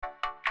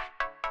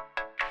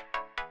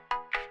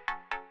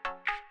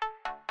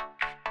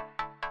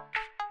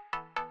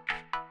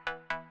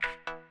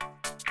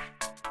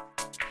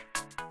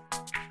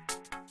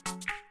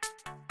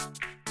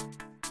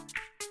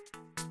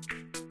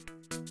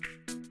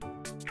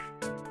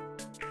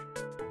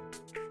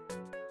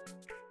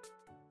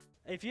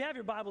If you have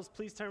your Bibles,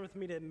 please turn with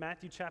me to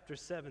Matthew chapter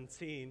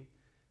 17,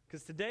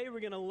 because today we're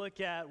going to look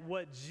at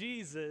what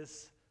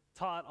Jesus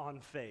taught on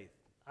faith.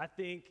 I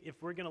think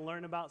if we're going to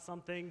learn about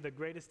something, the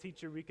greatest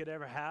teacher we could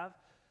ever have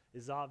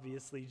is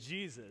obviously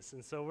Jesus.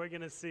 And so we're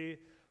going to see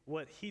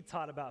what he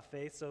taught about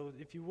faith. So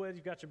if you would,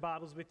 you've got your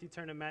Bibles with you,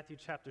 turn to Matthew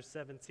chapter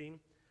 17.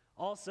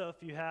 Also,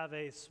 if you have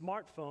a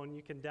smartphone,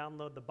 you can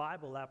download the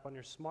Bible app on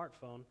your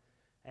smartphone,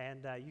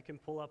 and you can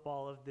pull up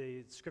all of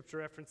the scripture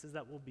references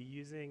that we'll be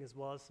using, as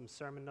well as some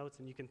sermon notes,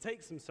 and you can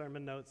take some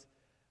sermon notes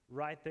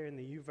right there in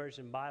the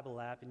YouVersion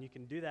Bible app, and you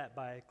can do that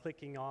by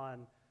clicking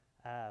on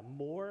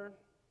More.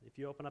 If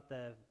you open up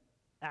the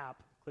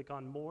app, click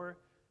on More,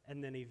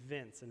 and then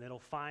Events, and it'll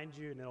find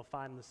you, and it'll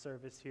find the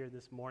service here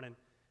this morning,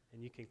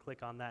 and you can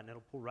click on that, and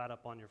it'll pull right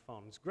up on your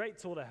phone. It's a great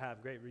tool to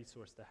have, great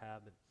resource to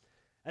have. And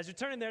as you're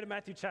turning there to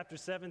Matthew chapter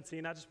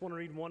 17, I just want to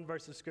read one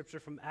verse of scripture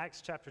from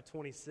Acts chapter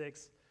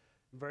 26,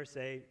 verse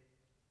 8.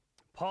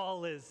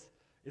 Paul is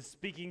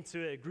speaking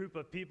to a group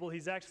of people.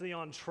 He's actually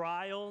on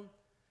trial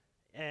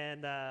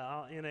and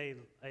in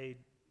a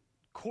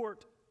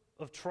court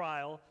of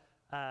trial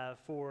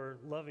for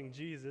loving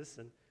Jesus.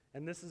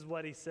 And this is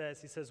what he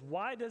says. He says,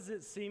 "Why does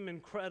it seem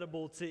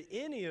incredible to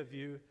any of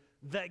you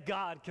that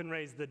God can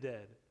raise the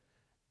dead?"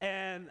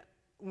 And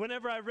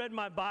whenever I read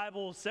my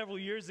Bible several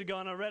years ago,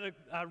 and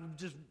I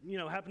just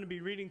happened to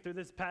be reading through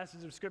this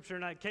passage of Scripture,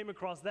 and I came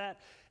across that,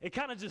 it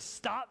kind of just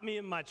stopped me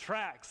in my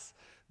tracks,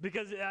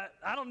 because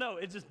I don't know,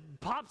 it just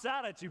pops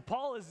out at you.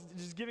 Paul is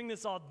just giving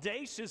this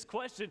audacious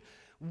question: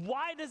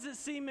 why does it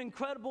seem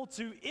incredible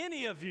to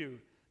any of you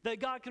that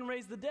God can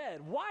raise the dead?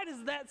 Why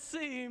does that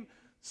seem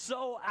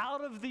so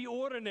out of the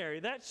ordinary?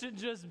 That should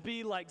just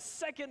be like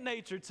second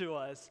nature to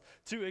us,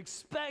 to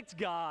expect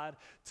God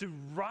to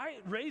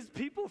raise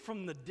people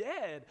from the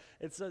dead.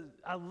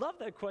 I love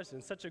that question.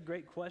 It's such a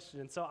great question.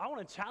 And so I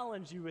want to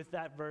challenge you with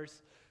that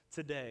verse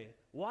today.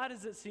 Why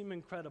does it seem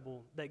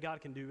incredible that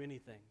God can do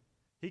anything?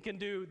 He can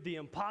do the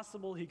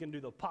impossible. He can do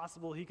the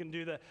possible. He can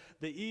do the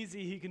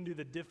easy. He can do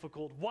the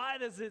difficult. Why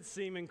does it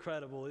seem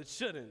incredible? It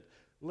shouldn't.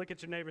 Look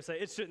at your neighbor and say,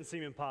 it shouldn't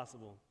seem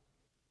impossible.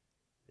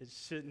 It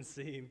shouldn't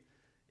seem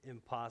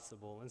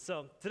impossible. And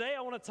so today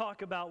I want to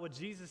talk about what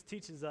Jesus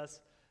teaches us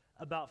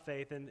about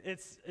faith. And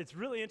it's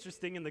really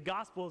interesting. In the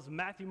Gospels,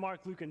 Matthew,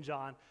 Mark, Luke, and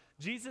John,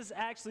 Jesus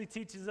actually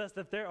teaches us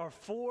that there are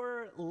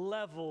 4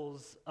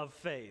 levels of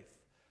faith.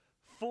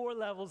 4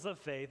 levels of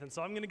faith. And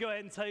so I'm going to go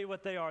ahead and tell you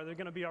what they are. They're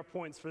going to be our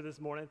points for this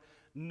morning.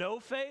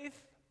 No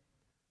faith,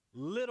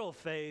 little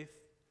faith,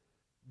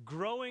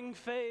 growing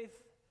faith,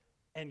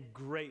 and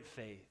great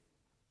faith.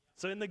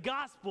 So in the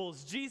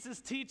Gospels,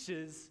 Jesus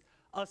teaches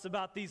us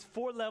about these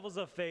 4 levels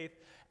of faith.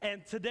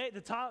 And today, the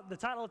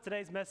title of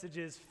today's message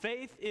is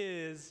Faith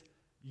is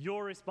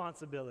Your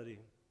Responsibility.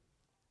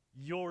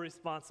 Your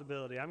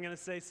responsibility. I'm going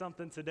to say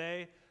something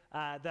today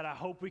that I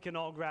hope we can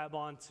all grab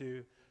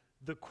onto.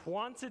 The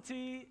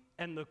quantity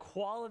and the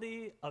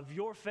quality of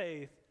your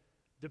faith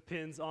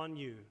depends on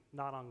you,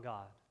 not on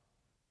God.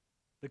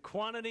 The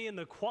quantity and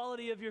the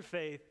quality of your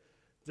faith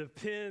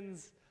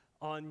depends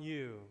on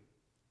you.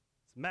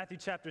 It's Matthew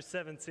chapter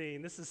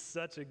 17. This is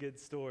such a good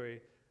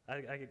story.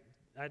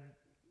 I've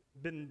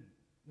been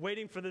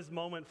waiting for this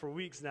moment for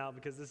weeks now,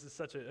 because this is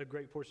such a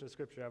great portion of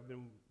Scripture I've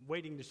been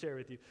waiting to share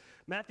with you.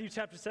 Matthew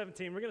chapter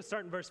 17, we're going to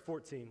start in verse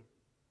 14.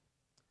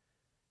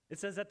 It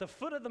says, at the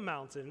foot of the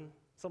mountain,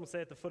 someone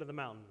say at the foot of the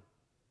mountain.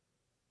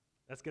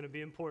 That's going to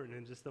be important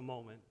in just a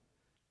moment.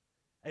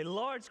 A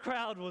large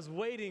crowd was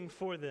waiting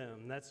for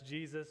them. That's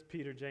Jesus,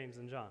 Peter, James,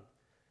 and John.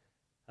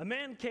 A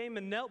man came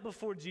and knelt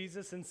before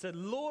Jesus and said,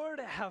 "Lord,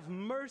 have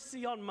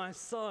mercy on my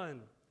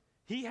son.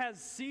 He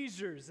has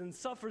seizures and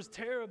suffers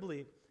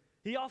terribly.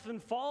 He often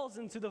falls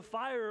into the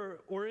fire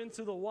or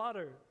into the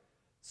water.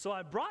 So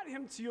I brought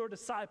him to your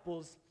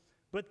disciples,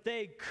 but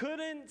they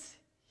couldn't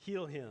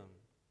heal him."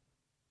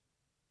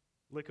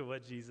 Look at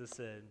what Jesus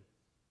said.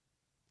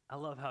 I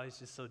love how he's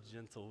just so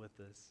gentle with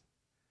this.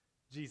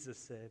 Jesus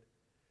said,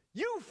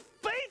 "You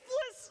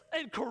faithless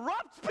and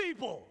corrupt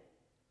people!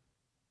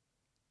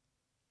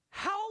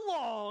 How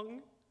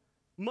long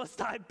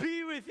must I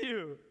be with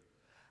you?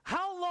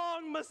 How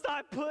long must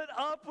I put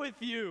up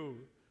with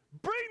you?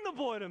 Bring the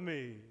boy to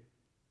me."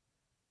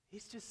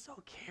 He's just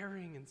so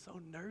caring and so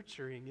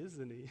nurturing,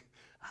 isn't he?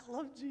 I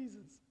love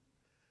Jesus.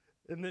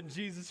 And then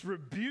Jesus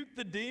rebuked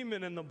the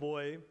demon in the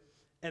boy,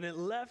 and it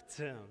left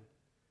him.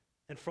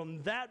 And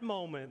from that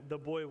moment, the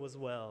boy was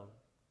well.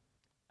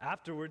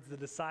 Afterwards, the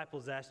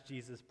disciples asked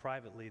Jesus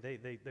privately.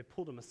 They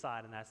pulled him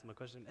aside and asked him a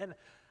question. And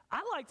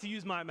I like to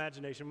use my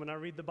imagination when I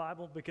read the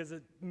Bible, because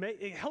it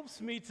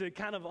helps me to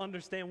kind of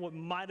understand what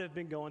might have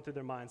been going through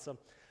their minds.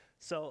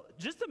 So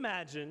just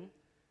imagine,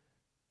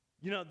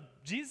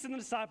 Jesus and the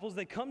disciples,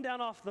 they come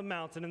down off the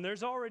mountain, and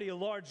there's already a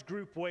large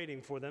group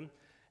waiting for them.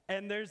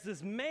 And there's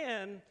this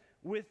man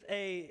with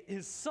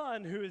his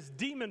son who is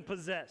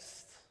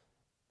demon-possessed.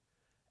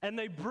 And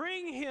they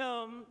bring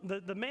him,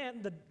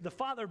 the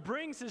father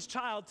brings his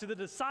child to the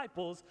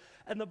disciples,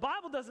 and the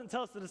Bible doesn't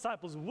tell us the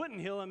disciples wouldn't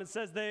heal him. It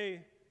says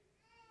they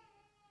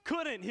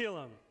couldn't heal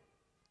him.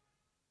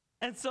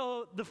 And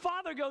so the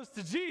father goes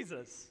to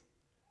Jesus.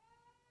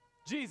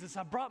 Jesus,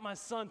 I brought my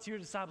son to your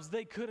disciples.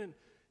 They couldn't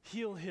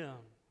heal him.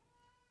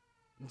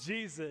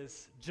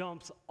 Jesus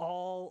jumps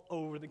all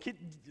over the kid.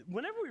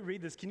 Whenever we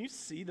read this, can you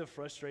see the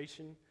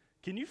frustration?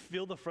 Can you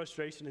feel the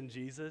frustration in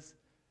Jesus?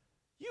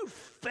 You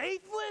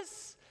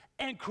faithless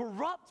and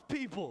corrupt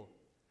people.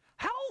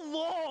 How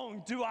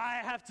long do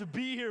I have to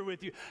be here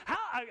with you?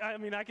 I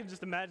mean, I can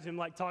just imagine him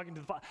like talking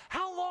to the father.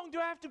 How long do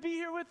I have to be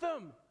here with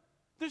them?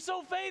 They're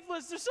so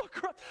faithless. They're so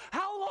corrupt.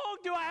 How long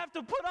do I have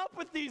to put up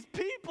with these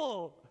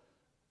people?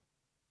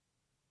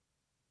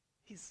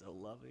 He's so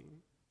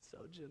loving, so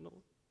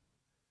gentle.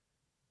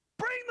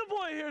 Bring the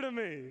boy here to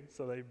me.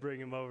 So they bring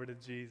him over to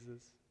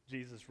Jesus.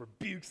 Jesus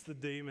rebukes the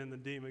demon. The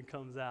demon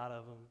comes out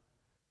of him.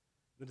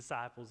 The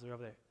disciples are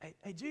over there.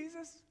 Hey,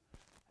 Jesus.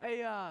 Hey,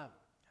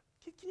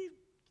 can you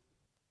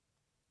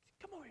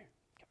come over here?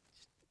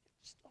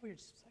 Just over here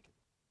just a second.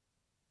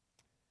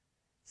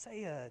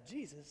 Say,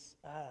 Jesus,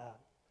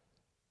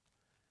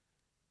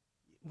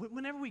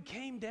 whenever we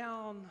came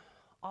down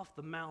off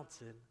the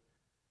mountain,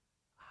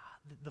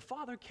 the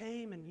Father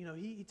came and,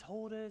 he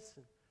told us,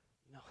 and,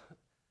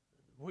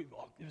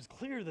 it was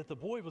clear that the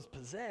boy was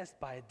possessed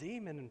by a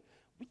demon, and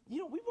we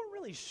weren't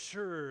really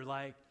sure,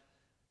 like,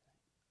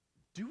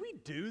 do we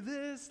do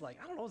this? Like,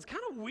 I don't know, it's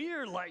kind of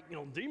weird, like,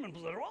 demon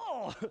possessed,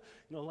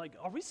 like,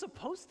 are we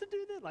supposed to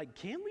do this? Like,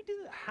 can we do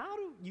that?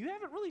 You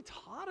haven't really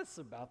taught us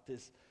about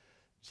this,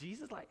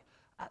 Jesus. Like,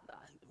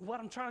 what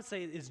I'm trying to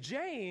say is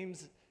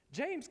James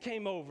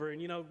came over,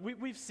 and,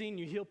 we've seen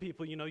you heal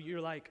people,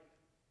 you're like,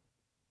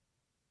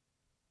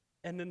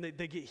 and then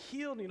they get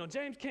healed.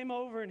 James came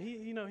over, and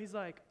he's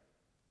like,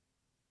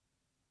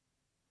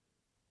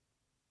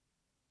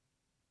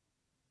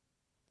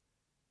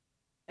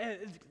 and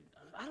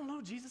I don't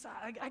know, Jesus.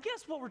 I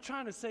guess what we're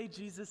trying to say,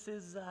 Jesus,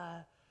 is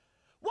why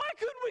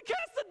couldn't we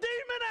cast the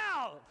demon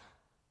out?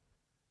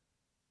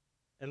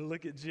 And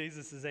look at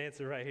Jesus'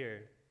 answer right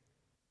here.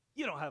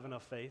 You don't have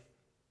enough faith.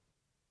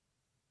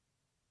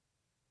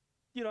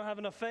 You don't have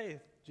enough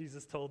faith,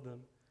 Jesus told them.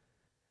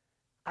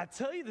 I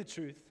tell you the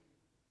truth,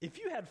 if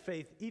you had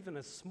faith even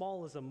as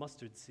small as a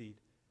mustard seed,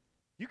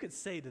 you could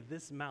say to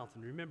this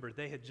mountain, remember,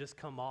 they had just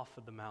come off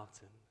of the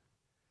mountain.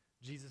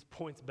 Jesus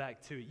points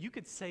back to it. You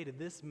could say to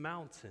this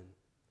mountain,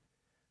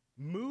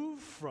 move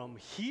from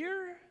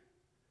here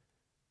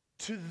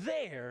to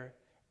there,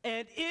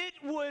 and it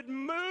would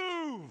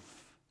move.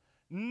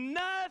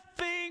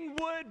 Nothing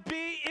would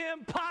be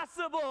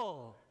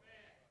impossible.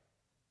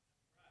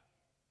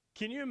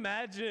 Can you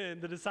imagine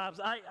the disciples?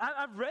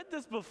 I've read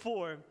this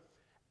before,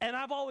 and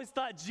I've always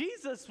thought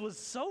Jesus was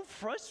so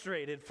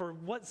frustrated for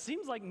what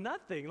seems like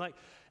nothing. Like,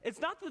 it's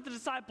not that the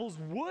disciples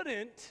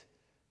wouldn't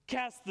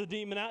cast the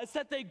demon out, it's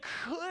that they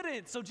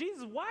couldn't. So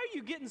Jesus, why are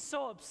you getting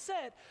so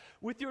upset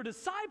with your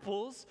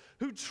disciples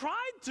who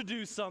tried to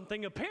do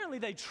something? Apparently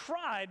they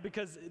tried,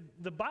 because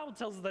the Bible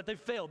tells us that they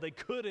failed. They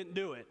couldn't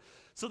do it.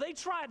 So they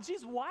tried.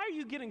 Jesus, why are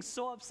you getting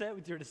so upset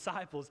with your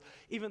disciples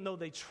even though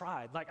they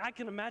tried? Like, I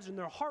can imagine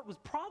their heart was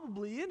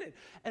probably in it,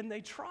 and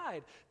they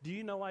tried. Do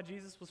you know why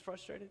Jesus was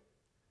frustrated?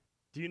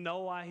 Do you know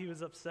why he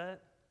was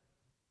upset?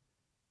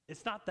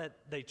 It's not that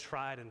they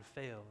tried and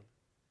failed.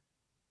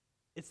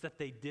 It's that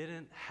they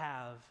didn't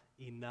have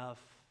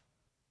enough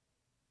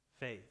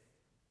faith.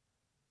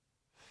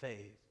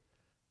 Faith.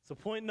 So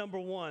point number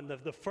one,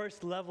 the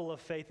first level of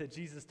faith that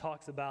Jesus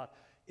talks about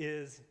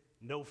is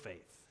no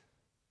faith.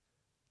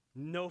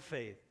 No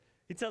faith.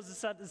 He tells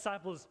the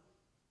disciples,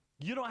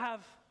 you don't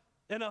have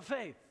enough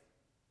faith.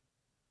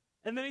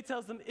 And then he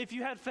tells them, if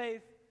you had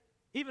faith,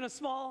 even as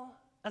small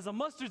as a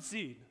mustard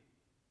seed,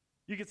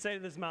 you could say to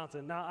this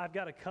mountain. Now, I've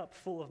got a cup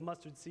full of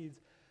mustard seeds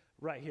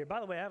right here. By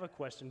the way, I have a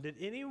question. Did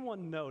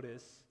anyone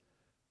notice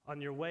on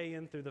your way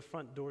in through the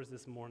front doors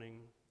this morning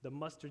the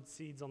mustard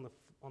seeds on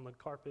the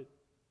carpet,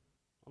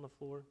 on the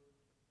floor?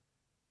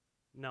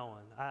 No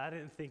one. I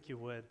didn't think you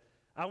would.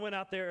 I went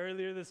out there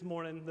earlier this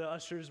morning. The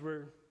ushers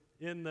were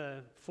in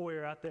the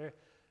foyer out there,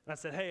 and I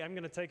said, hey, I'm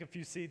going to take a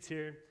few seeds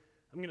here.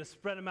 I'm going to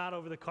spread them out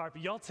over the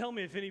carpet. Y'all tell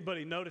me if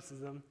anybody notices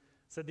them.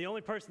 I said, the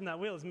only person that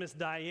will is Miss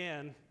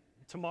Diane.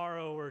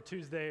 Tomorrow or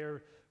Tuesday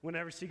or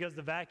whenever she goes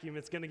to vacuum,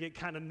 it's going to get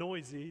kind of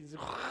noisy.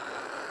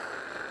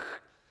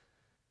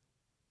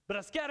 But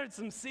I scattered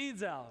some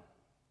seeds out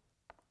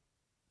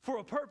for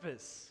a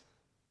purpose.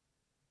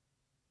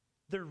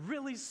 They're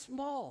really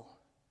small.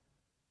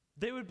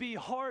 They would be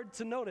hard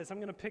to notice. I'm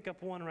going to pick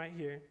up one right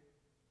here.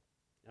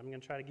 I'm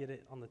going to try to get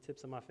it on the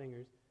tips of my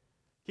fingers.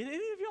 Can any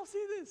of y'all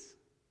see this?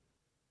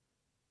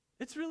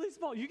 It's really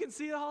small. You can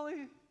see it,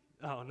 Holly?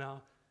 Oh,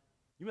 no.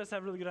 You must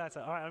have really good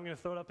eyesight. All right, I'm going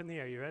to throw it up in the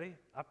air. You ready?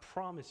 I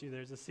promise you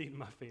there's a seed in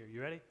my finger.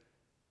 You ready?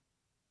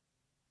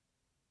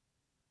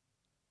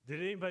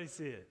 Did anybody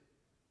see it?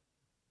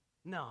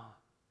 No.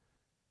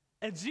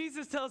 And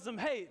Jesus tells them,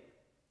 hey,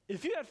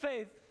 if you had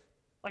faith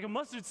like a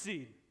mustard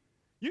seed,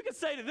 you could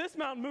say to this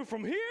mountain, move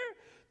from here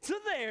to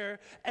there,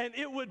 and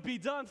it would be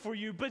done for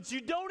you. But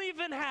you don't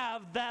even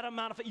have that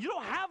amount of faith. You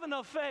don't have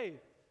enough faith.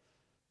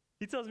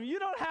 He tells them, you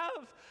don't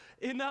have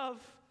enough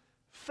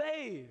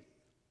faith.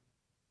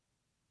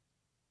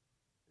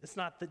 It's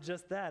not that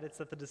just that, it's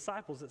that the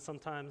disciples that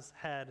sometimes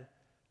had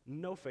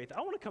no faith.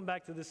 I want to come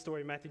back to this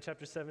story, Matthew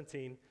chapter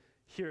 17,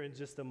 here in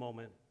just a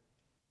moment.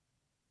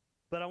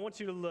 But I want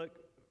you to look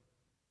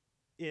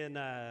in,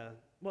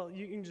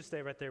 you can just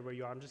stay right there where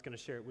you are. I'm just going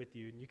to share it with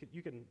you. And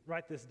you can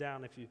write this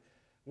down if you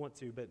want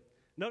to. But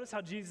notice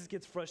how Jesus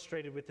gets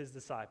frustrated with his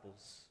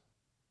disciples.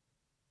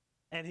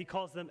 And he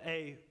calls them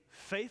a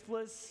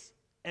faithless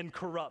and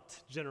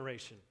corrupt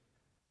generation.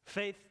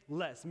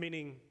 Faithless,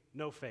 meaning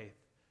no faith.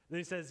 And then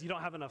he says, you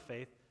don't have enough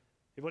faith.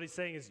 What he's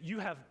saying is, you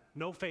have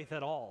no faith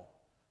at all.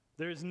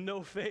 There is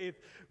no faith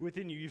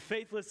within you. You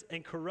faithless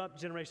and corrupt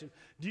generation.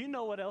 Do you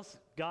know what else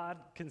God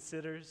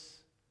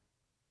considers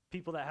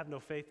people that have no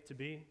faith to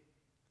be?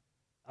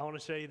 I want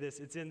to show you this.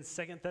 It's in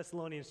 2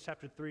 Thessalonians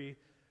chapter 3,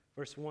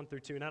 verse 1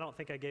 through 2. And I don't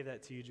think I gave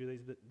that to you, Julie,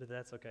 but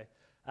that's okay.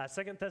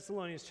 2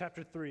 Thessalonians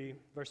chapter 3,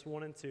 verse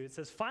 1 and 2. It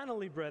says,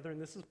 finally, brethren,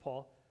 this is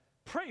Paul,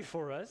 pray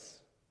for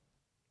us,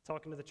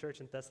 talking to the church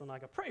in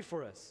Thessalonica, pray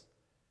for us,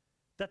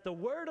 that the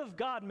word of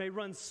God may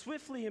run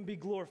swiftly and be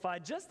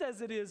glorified, just as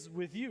it is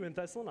with you in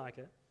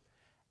Thessalonica,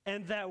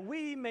 and that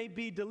we may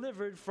be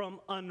delivered from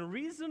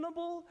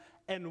unreasonable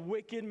and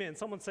wicked men.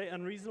 Someone say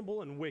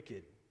unreasonable and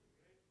wicked.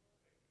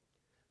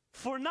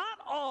 For not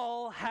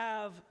all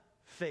have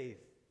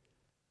faith.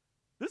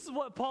 This is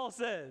what Paul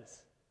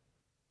says.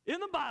 In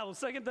the Bible,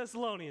 2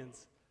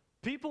 Thessalonians,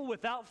 people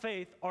without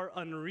faith are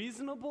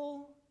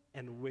unreasonable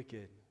and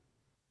wicked.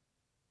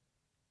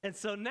 And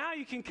so now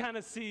you can kind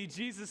of see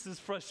Jesus'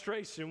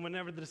 frustration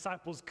whenever the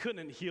disciples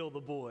couldn't heal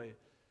the boy.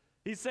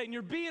 He's saying,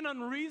 you're being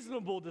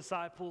unreasonable,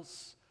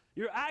 disciples.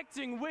 You're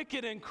acting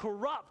wicked and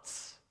corrupt.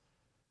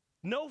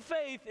 No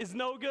faith is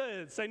no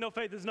good. Say, no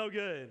faith is no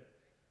good.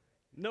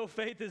 No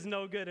faith is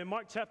no good. In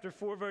Mark chapter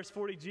 4, verse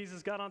 40,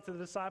 Jesus got onto the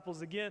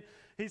disciples again.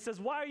 He says,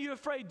 why are you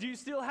afraid? Do you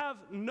still have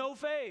no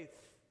faith?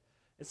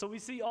 And so we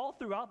see all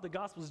throughout the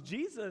Gospels,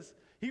 Jesus,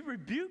 he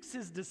rebukes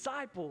his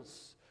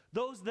disciples,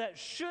 those that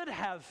should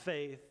have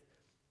faith,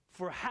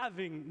 for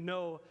having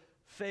no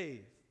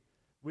faith.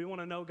 We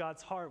want to know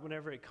God's heart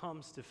whenever it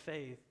comes to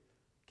faith.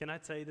 Can I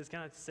tell you this?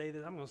 Can I say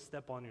this? I'm going to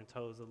step on your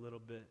toes a little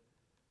bit.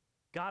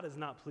 God is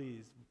not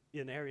pleased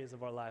in areas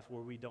of our life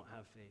where we don't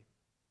have faith.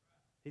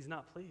 He's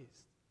not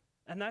pleased.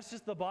 And that's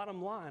just the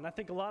bottom line. I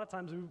think a lot of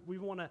times we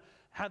want to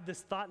have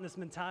this thought and this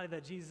mentality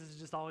that Jesus is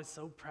just always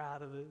so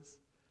proud of us.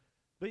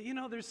 But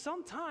there's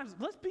sometimes,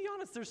 let's be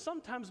honest, there's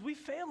sometimes we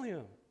fail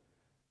him.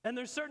 And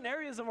there's certain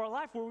areas of our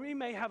life where we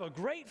may have a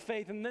great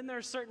faith, and then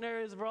there's certain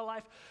areas of our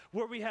life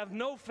where we have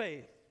no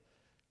faith.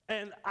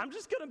 And I'm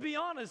just going to be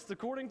honest,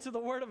 according to the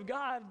Word of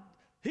God,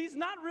 he's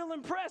not real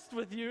impressed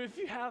with you if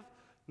you have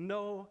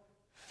no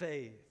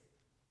faith.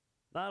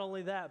 Not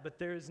only that, but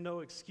there is no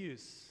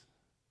excuse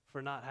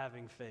for not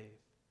having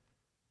faith.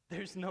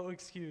 There's no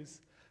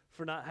excuse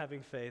for not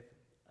having faith.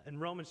 In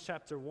Romans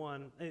chapter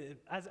 1,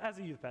 as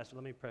a youth pastor,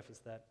 let me preface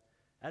that.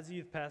 As a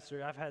youth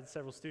pastor, I've had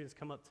several students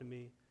come up to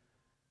me,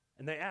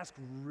 and they ask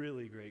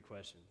really great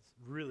questions.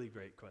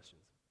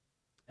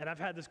 And I've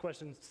had this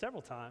question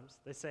several times.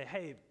 They say,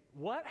 hey,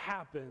 what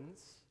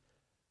happens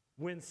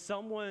when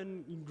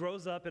someone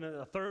grows up in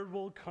a third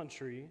world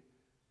country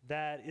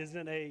that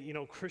isn't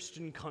a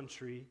Christian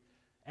country,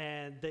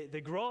 and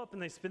they grow up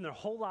and they spend their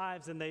whole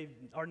lives and they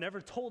are never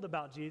told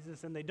about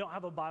Jesus and they don't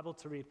have a Bible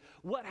to read?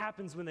 What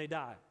happens when they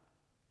die?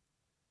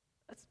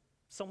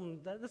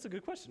 That's a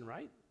good question,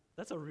 right?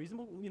 That's a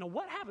reasonable,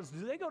 what happens?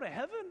 Do they go to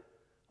heaven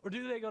or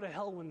do they go to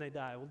hell when they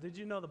die? Well, did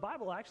you know the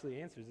Bible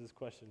actually answers this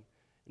question?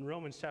 In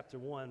Romans chapter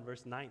 1,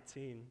 verse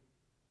 19,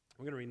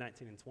 we're going to read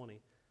 19 and 20. It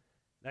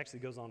actually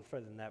goes on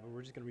further than that, but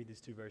we're just going to read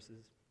these two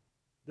verses.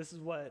 This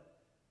is what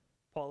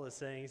Paul is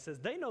saying. He says,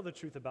 they know the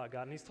truth about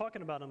God, and he's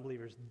talking about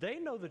unbelievers. They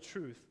know the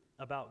truth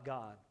about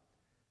God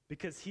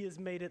because he has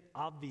made it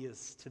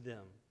obvious to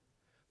them.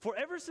 For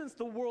ever since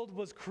the world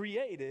was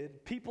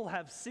created, people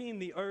have seen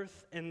the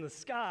earth and the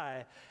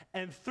sky,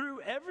 and through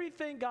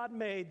everything God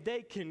made,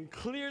 they can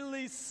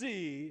clearly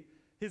see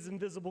his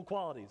invisible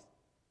qualities,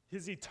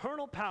 his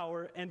eternal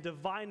power and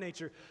divine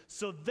nature.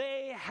 So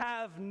they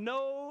have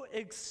no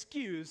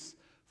excuse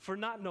for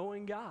not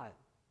knowing God.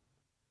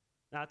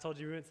 Now, I told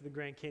you we went to the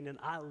Grand Canyon.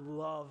 I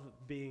love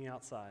being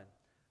outside.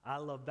 I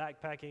love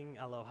backpacking.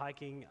 I love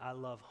hiking. I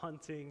love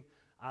hunting.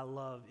 I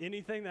love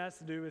anything that has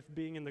to do with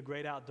being in the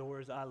great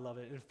outdoors. I love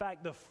it. In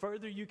fact, the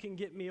further you can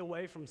get me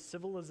away from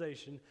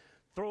civilization,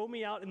 throw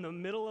me out in the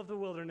middle of the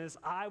wilderness,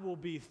 I will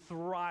be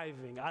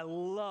thriving. I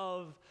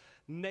love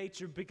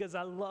nature because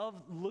I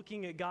love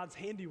looking at God's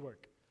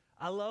handiwork.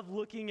 I love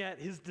looking at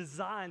his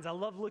designs. I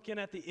love looking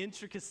at the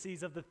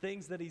intricacies of the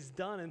things that he's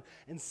done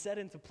and set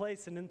into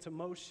place and into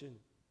motion.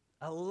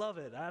 I love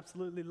it. I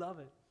absolutely love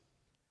it.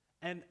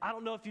 And I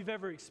don't know if you've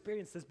ever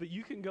experienced this, but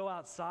you can go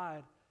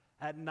outside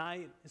at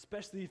night,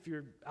 especially if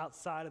you're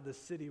outside of the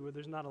city where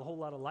there's not a whole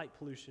lot of light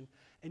pollution,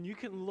 and you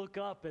can look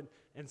up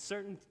and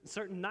certain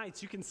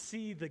nights you can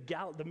see the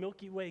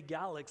Milky Way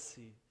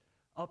galaxy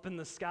up in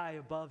the sky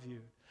above you.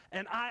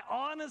 And I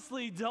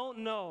honestly don't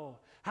know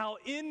how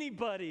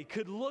anybody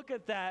could look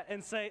at that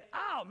and say,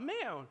 oh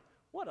man,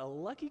 what a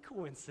lucky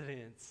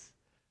coincidence.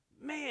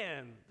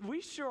 man,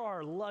 we sure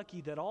are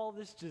lucky that all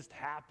this just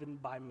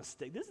happened by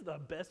mistake. This is the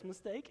best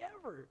mistake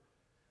ever.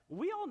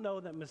 We all know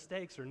that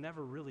mistakes are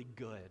never really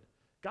good.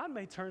 God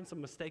may turn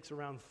some mistakes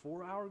around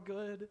for our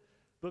good,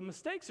 but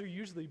mistakes are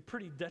usually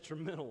pretty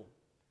detrimental.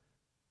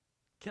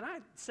 Can I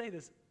say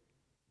this?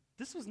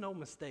 This was no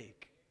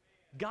mistake.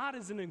 God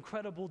is an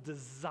incredible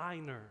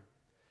designer.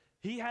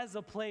 He has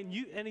a plan.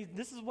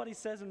 This is what he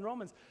says in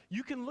Romans.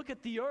 You can look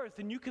at the earth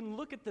and you can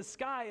look at the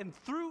sky, and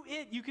through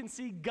it you can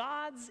see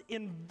God's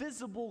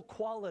invisible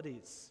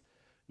qualities,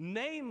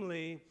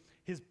 namely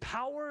his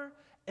power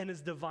and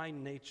his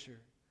divine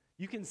nature.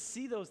 You can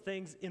see those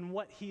things in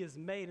what he has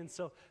made. And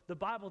so the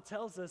Bible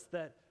tells us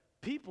that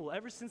people,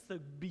 ever since the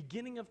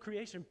beginning of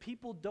creation,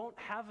 people don't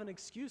have an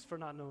excuse for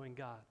not knowing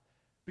God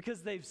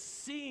because they've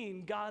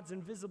seen God's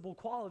invisible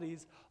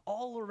qualities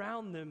all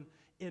around them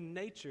in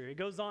nature. It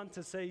goes on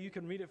to say, you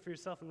can read it for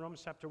yourself in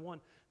Romans chapter 1,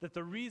 that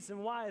the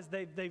reason why is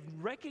they've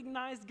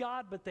recognized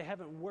God, but they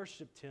haven't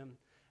worshiped him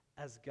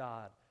as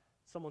God.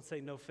 Someone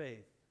say, no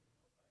faith.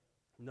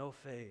 No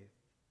faith.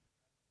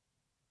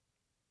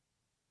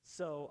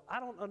 So I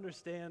don't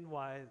understand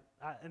why,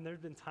 and there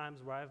have been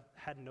times where I've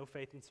had no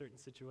faith in certain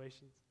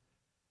situations,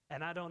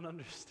 and I don't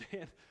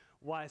understand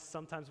why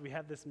sometimes we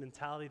have this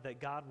mentality that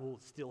God will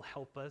still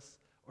help us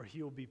or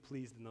he will be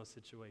pleased in those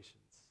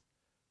situations.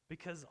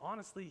 Because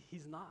honestly,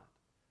 he's not.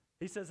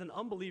 He says an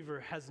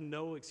unbeliever has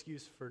no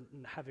excuse for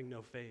having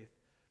no faith.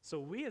 So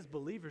we as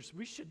believers,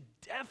 we should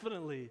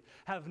definitely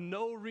have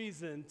no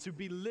reason to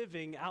be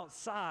living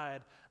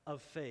outside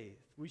of faith.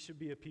 We should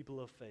be a people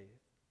of faith.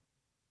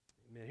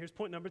 Amen. Here's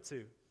point number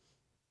 2.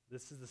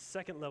 This is the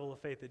second level of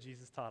faith that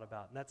Jesus taught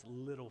about, and that's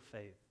little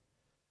faith.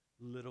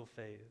 Little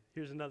faith.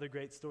 Here's another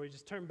great story.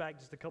 Just turn back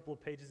just a couple of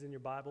pages in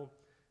your Bible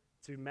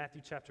to Matthew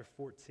chapter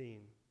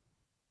 14.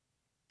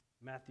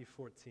 Matthew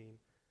 14.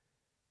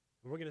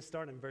 And we're going to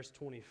start in verse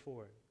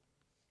 24. It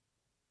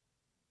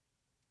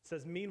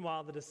says,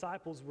 meanwhile, the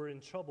disciples were in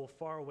trouble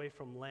far away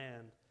from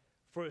land,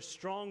 for a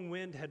strong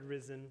wind had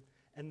risen,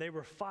 and they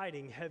were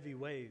fighting heavy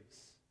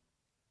waves.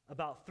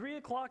 About 3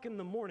 o'clock in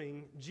the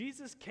morning,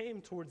 Jesus came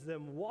towards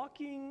them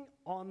walking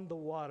on the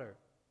water.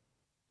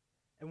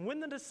 And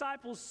when the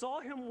disciples saw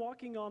him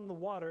walking on the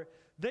water,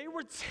 they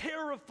were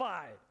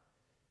terrified.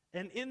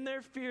 And in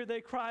their fear,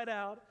 they cried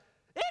out,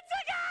 "It's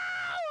a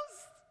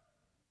ghost!"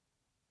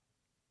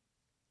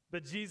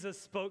 But Jesus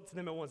spoke to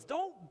them at once.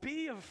 Don't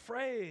be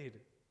afraid.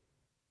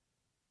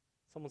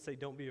 Someone say,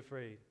 don't be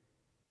afraid.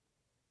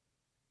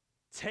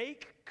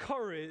 Take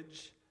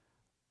courage.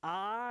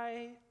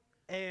 I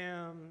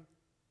am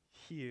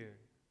here.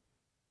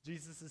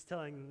 Jesus is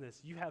telling them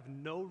this. You have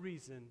no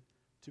reason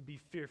to be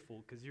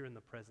fearful because you're in the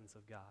presence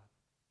of God.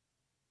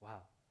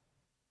 Wow.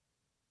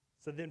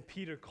 So then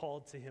Peter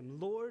called to him,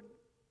 Lord,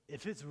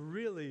 if it's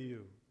really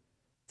you,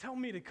 tell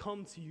me to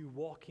come to you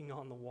walking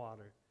on the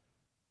water.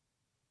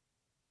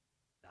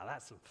 Now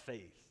that's some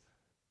faith.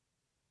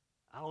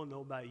 I don't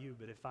know about you,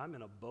 but if I'm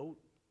in a boat,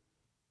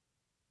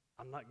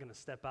 I'm not going to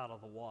step out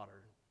of the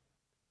water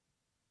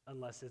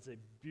unless it's a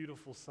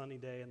beautiful sunny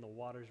day and the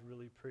water's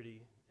really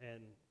pretty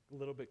and a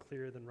little bit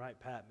clearer than Wright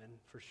Patman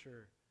for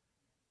sure.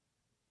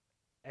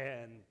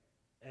 And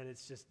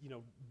it's just,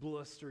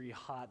 blustery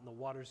hot and the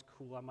water's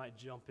cool. I might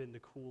jump in to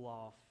cool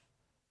off.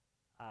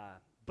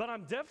 But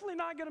I'm definitely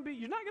not going to be,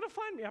 you're not going to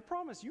find me, I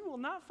promise. You will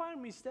not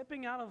find me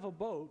stepping out of a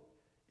boat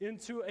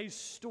into a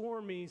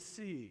stormy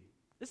sea.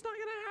 It's not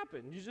going to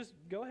happen. You just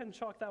go ahead and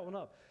chalk that one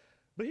up.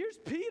 But here's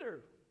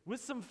Peter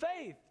with some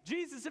faith.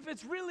 Jesus, if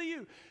it's really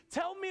you,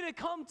 tell me to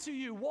come to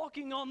you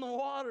walking on the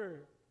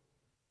water.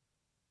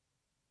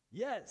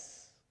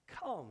 Yes,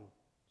 come,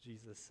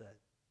 Jesus said.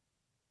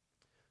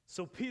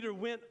 So Peter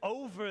went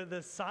over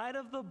the side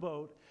of the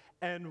boat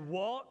and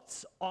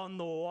walked on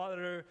the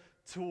water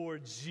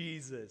toward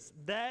Jesus.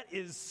 That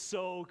is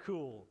so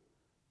cool.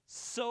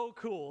 So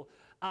cool.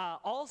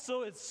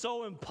 Also, it's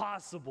so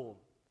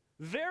impossible.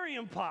 Very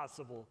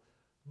impossible.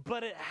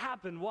 But it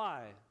happened.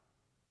 Why?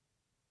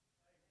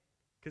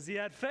 Because he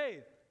had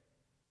faith.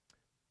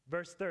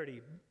 Verse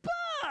 30. But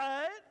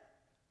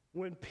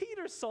when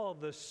Peter saw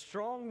the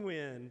strong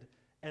wind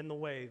and the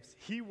waves,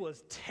 he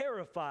was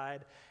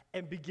terrified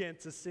and began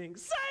to sing,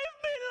 "Save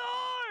me,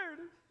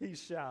 Lord!" he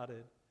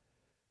shouted.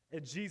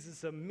 And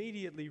Jesus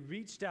immediately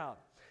reached out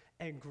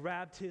and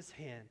grabbed his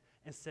hand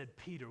and said,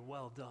 Peter,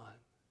 well done.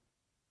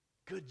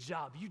 Good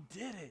job. You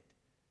did it.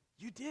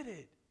 You did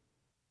it.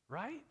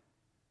 Right?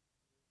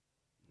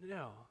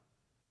 No.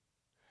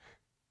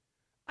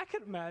 I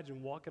could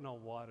imagine walking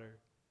on water,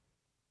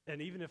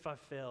 and even if I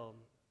failed,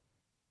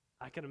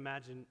 I can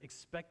imagine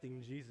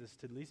expecting Jesus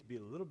to at least be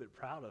a little bit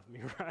proud of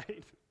me,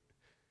 right?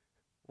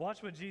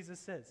 Watch what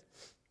Jesus says.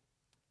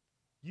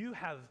 You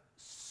have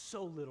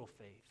so little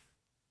faith.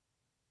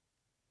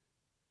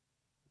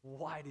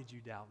 Why did you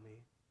doubt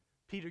me?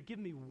 Peter, give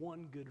me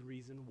one good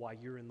reason why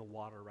you're in the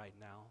water right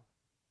now.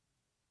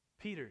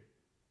 Peter,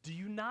 do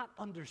you not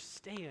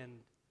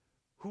understand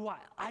who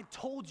I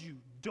told you,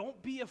 don't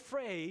be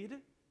afraid.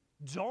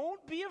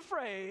 Don't be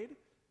afraid.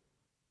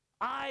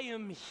 I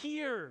am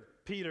here,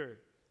 Peter.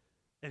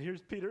 And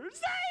here's Peter, save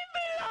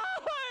me,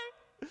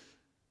 Lord!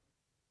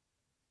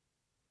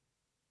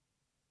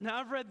 Now,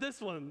 I've read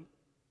this one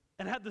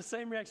and had the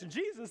same reaction.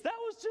 Jesus, that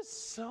was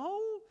just so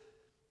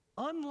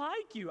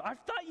unlike you. I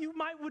thought you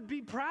would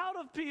be proud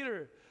of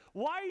Peter.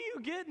 Why are you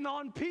getting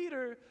on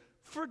Peter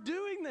for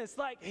doing this?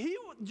 Like,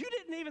 you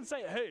didn't even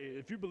say, hey,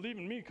 if you believe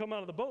in me, come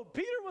out of the boat.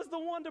 Peter was the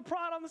one to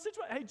prod on the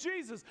situation. Hey,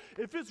 Jesus,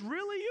 if it's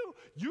really you,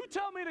 you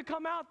tell me to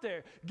come out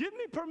there. Give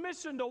me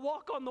permission to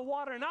walk on the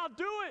water, and I'll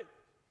do it.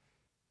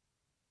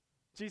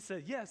 Jesus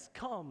said, yes,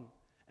 come.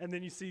 And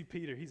then you see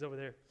Peter. He's over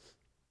there.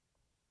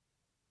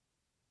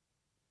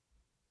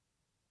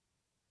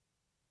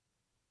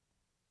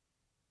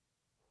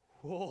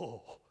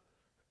 Whoa.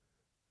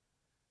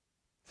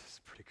 This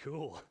is pretty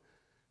cool.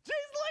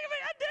 Jesus, look at me,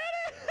 I did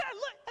it!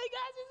 Look, hey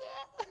guys, you see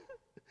it?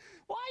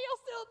 Why are y'all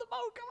still in the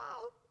boat? Come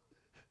on.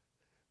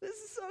 This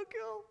is so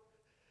cool.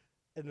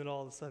 And then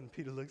all of a sudden,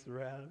 Peter looks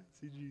around and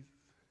sees Jesus.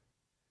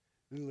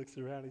 And he looks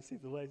around and he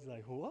sees the waves. He's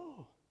like,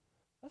 whoa,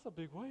 that's a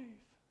big wave.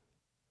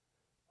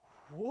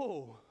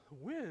 Whoa, the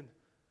wind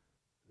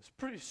is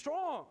pretty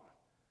strong.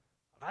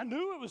 I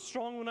knew it was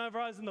strong whenever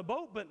I was in the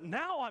boat, but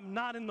now I'm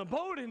not in the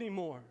boat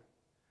anymore.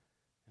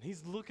 And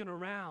he's looking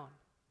around.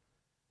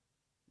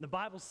 The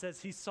Bible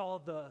says he saw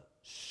the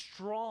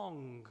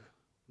strong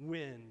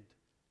wind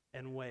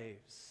and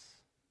waves.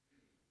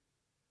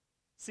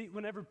 See,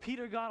 whenever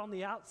Peter got on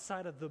the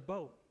outside of the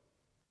boat,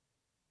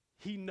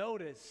 he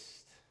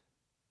noticed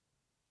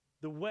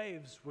the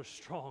waves were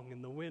strong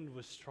and the wind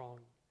was strong.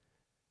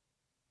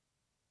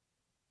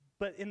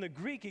 But in the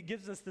Greek, it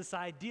gives us this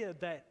idea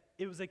that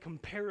it was a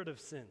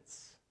comparative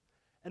sense.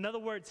 In other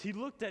words, he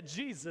looked at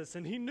Jesus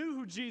and he knew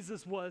who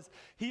Jesus was.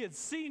 He had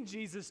seen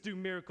Jesus do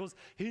miracles.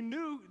 He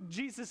knew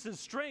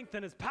Jesus' strength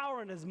and his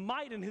power and his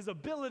might and his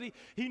ability.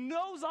 He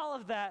knows all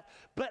of that.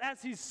 But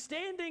as he's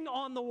standing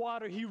on the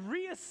water, he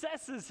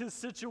reassesses his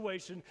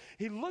situation.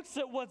 He looks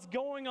at what's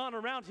going on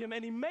around him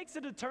and he makes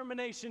a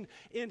determination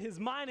in his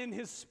mind and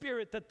his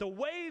spirit that the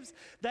waves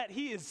that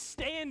he is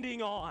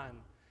standing on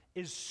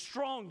is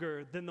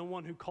stronger than the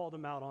one who called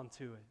him out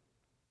onto it.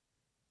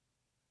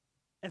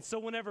 And so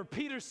whenever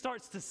Peter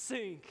starts to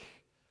sink,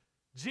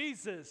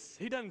 Jesus,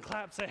 he doesn't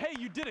clap, say, hey,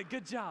 you did a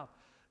good job.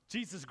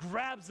 Jesus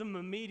grabs him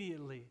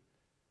immediately.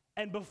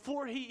 And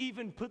before he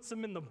even puts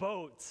him in the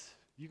boat,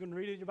 you can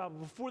read it in your Bible,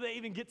 before they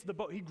even get to the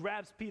boat, he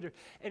grabs Peter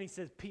and he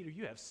says, Peter,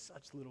 you have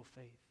such little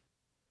faith.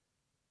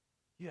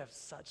 You have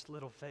such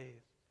little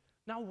faith.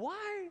 Now,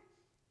 why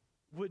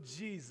would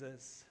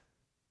Jesus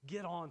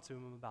get on to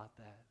him about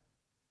that?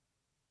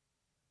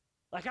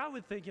 Like I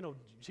would think,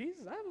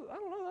 Jesus, I don't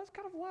know, that's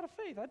kind of a lot of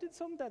faith. I did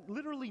something that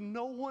literally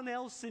no one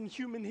else in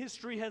human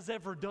history has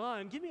ever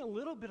done. Give me a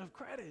little bit of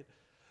credit.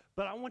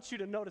 But I want you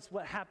to notice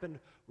what happened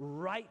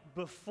right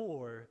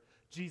before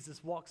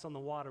Jesus walks on the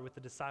water with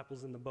the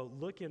disciples in the boat.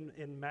 Look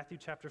in Matthew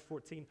chapter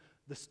 14,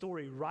 the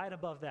story right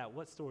above that.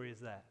 What story is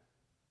that?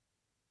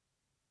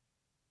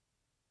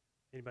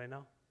 Anybody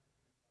know?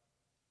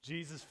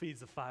 Jesus feeds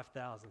the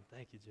 5,000.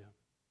 Thank you, Jim.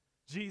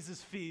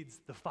 Jesus feeds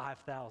the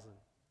 5,000.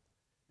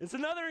 It's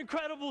another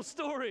incredible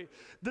story.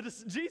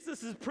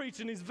 Jesus is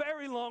preaching. He's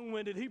very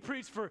long-winded. He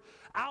preached for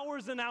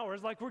hours and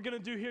hours like we're going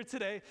to do here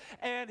today.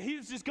 And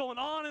he's just going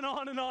on and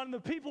on and on. And the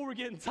people were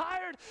getting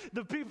tired.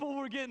 The people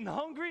were getting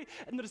hungry.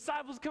 And the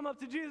disciples come up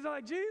to Jesus and are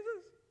like,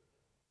 Jesus,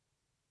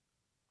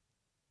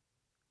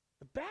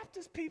 the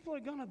Baptist people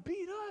are going to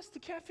beat us, the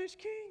Catfish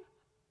King.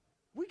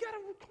 We got to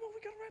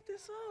wrap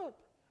this up.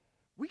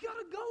 We got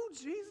to go,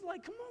 Jesus.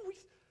 Like, come on.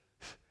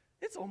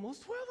 It's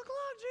almost 12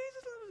 o'clock,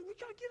 Jesus. We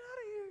got to get out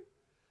of here.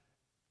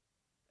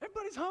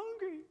 Everybody's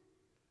hungry.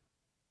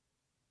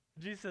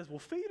 Jesus says, well,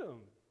 feed them.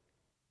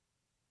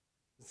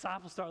 The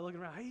disciples start looking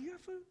around. Hey, you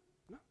got food?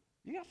 No,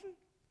 you got food?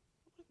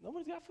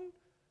 Nobody's got food?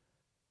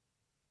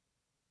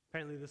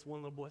 Apparently this one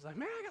little boy's like,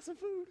 man, I got some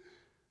food.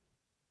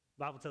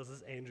 The Bible tells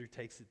us Andrew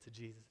takes it to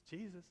Jesus.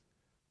 Jesus,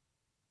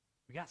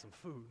 we got some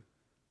food,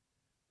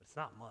 but it's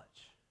not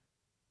much.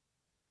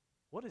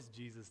 What does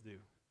Jesus do?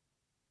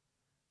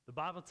 The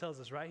Bible tells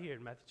us right here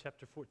in Matthew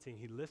chapter 14,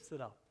 he lifts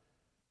it up.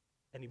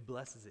 And he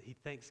blesses it. He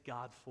thanks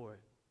God for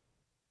it.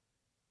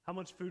 How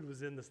much food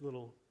was in this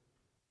little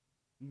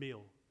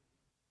meal?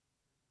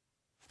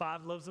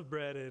 5 loaves of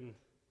bread and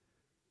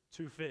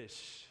 2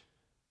 fish.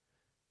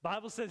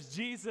 Bible says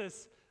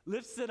Jesus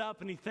lifts it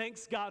up and he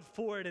thanks God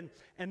for it.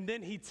 And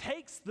then he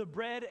takes the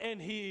bread and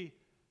he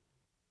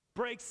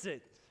breaks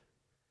it.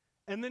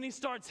 And then he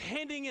starts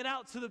handing it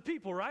out to the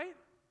people, right?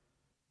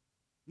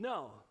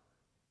 No,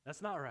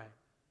 that's not right.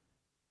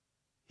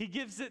 He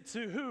gives it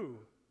to who?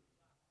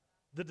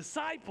 The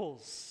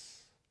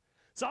disciples.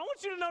 So I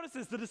want you to notice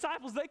this. The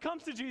disciples, they come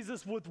to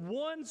Jesus with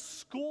one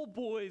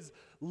schoolboy's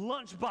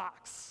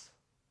lunchbox.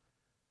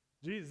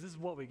 Jesus, this is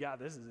what we got.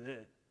 This is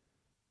it.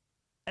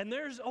 And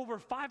there's over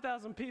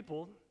 5,000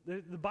 people.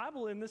 The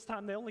Bible in this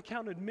time, they only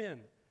counted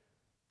men.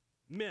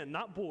 Men,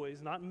 not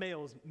boys, not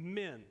males,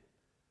 men.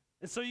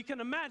 And so you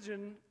can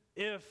imagine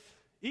if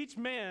each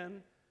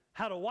man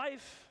had a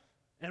wife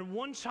and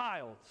one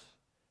child,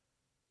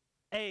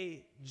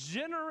 a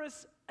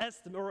generous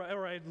estimate,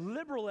 or a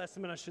liberal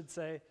estimate, I should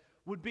say,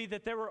 would be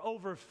that there were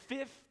over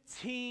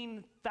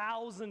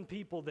 15,000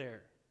 people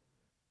there.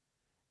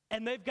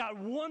 And they've got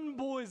one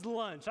boy's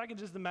lunch. I can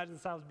just imagine the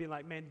disciples being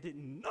like, man,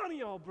 didn't none of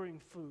y'all bring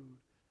food?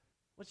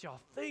 What y'all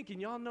thinking?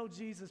 Y'all know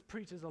Jesus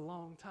preaches a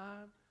long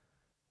time.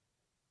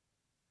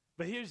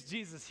 But here's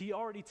Jesus. He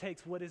already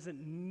takes what isn't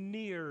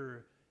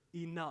near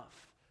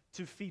enough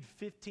to feed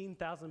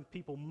 15,000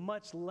 people,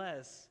 much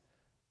less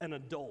an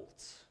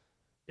adult.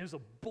 It was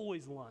a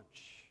boy's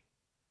lunch.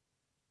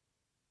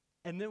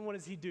 And then what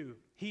does he do?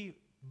 He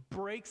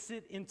breaks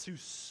it into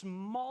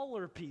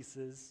smaller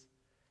pieces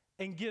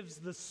and gives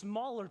the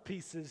smaller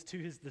pieces to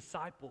his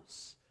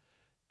disciples.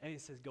 And he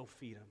says, go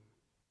feed them.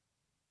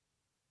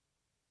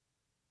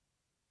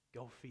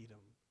 Go feed them.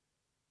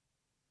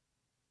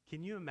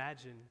 Can you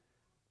imagine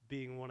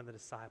being one of the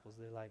disciples?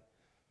 They're like,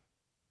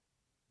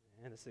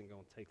 man, this ain't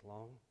going to take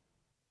long.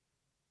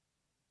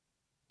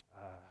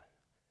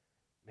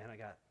 Man, I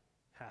got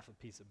half a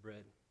piece of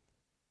bread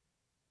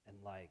and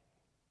like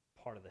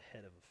part of the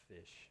head of a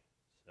fish.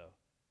 So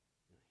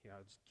here,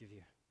 I'll just give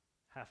you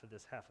half of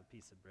this, half a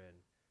piece of bread.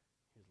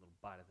 Here's a little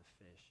bite of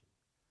the fish.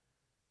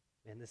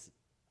 Man, where did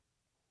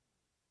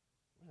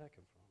that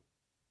come from?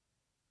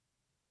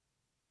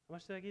 How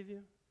much did I give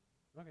you?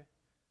 Okay.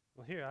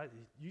 Well, here,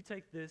 you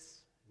take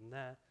this and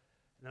that,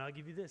 and then I'll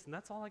give you this, and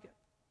that's all I get.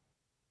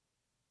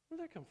 Where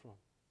did that come from?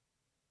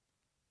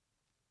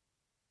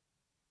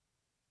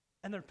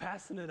 And they're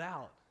passing it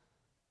out.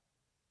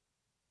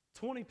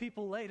 20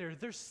 people later,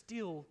 they're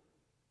still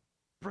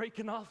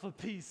breaking off a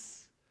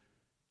piece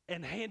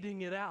and handing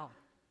it out.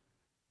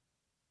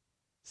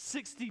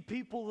 60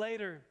 people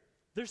later,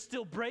 they're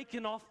still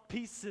breaking off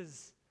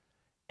pieces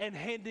and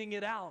handing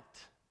it out.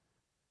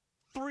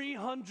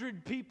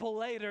 300 people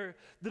later,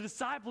 the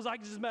disciples, I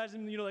can just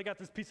imagine, they got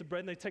this piece of bread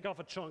and they take off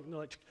a chunk and they're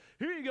like,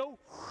 here you go.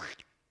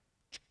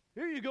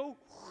 Here you go.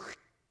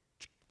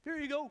 Here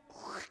you go.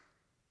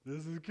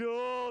 This is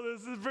cool.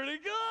 This is pretty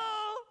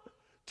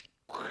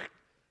cool.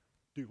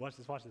 Dude, watch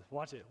this.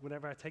 Watch it.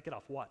 Whenever I take it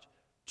off, watch.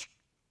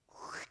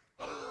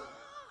 You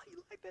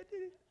like that,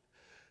 didn't you?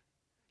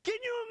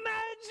 Can you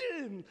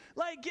imagine?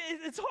 Like,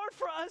 it's hard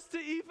for us to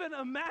even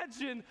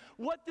imagine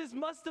what this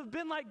must have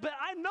been like. But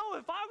I know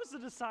if I was a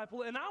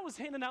disciple and I was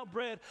handing out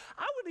bread,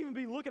 I wouldn't even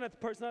be looking at the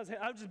person I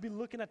would just be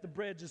looking at the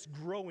bread just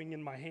growing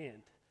in my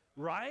hand,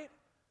 right?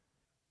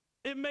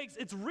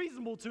 It's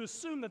reasonable to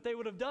assume that they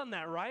would have done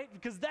that, right?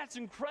 Because that's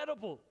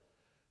incredible.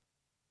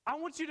 I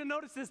want you to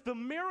notice this. The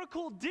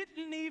miracle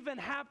didn't even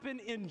happen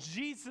in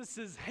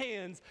Jesus'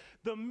 hands.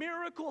 The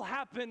miracle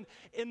happened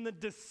in the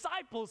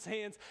disciples'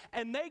 hands,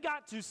 and they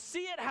got to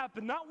see it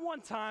happen not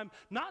one time,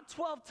 not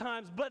 12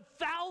 times, but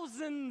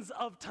thousands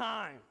of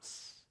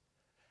times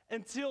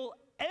until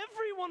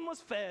everyone was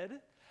fed,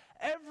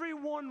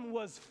 everyone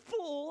was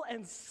full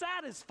and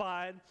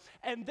satisfied,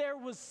 and there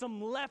was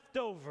some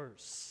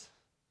leftovers.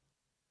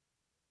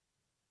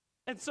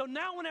 And so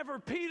now whenever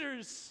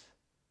Peter's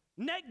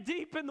neck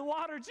deep in the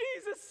water,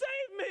 Jesus,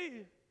 save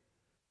me.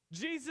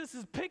 Jesus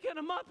is picking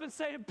him up and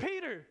saying,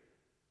 Peter,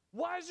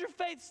 why is your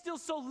faith still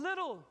so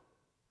little?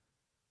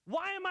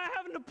 Why am I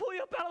having to pull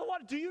you up out of the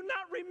water? Do you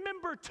not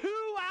remember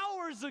 2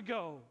 hours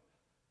ago,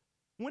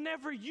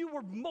 whenever you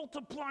were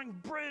multiplying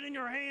bread in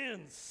your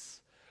hands,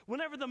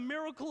 whenever the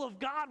miracle of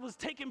God was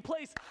taking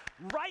place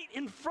right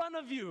in front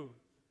of you?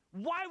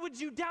 Why would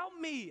you doubt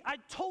me? I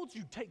told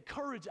you, take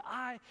courage,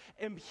 I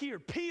am here.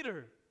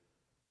 Peter,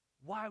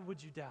 why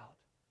would you doubt?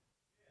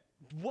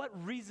 What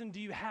reason do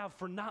you have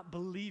for not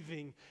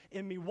believing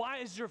in me? Why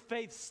is your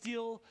faith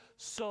still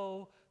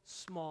so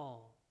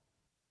small?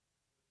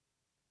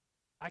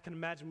 I can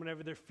imagine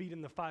whenever they're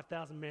feeding the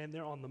 5,000, man,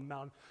 they're on the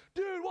mountain.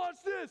 Dude, watch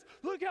this.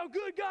 Look how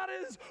good God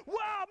is.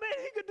 Wow, man,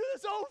 he could do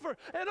this over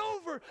and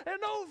over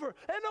and over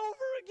and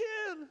over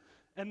again.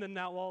 And then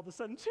now all of a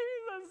sudden, Jesus,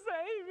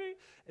 save me.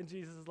 And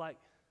Jesus is like,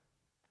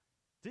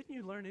 didn't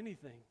you learn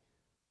anything?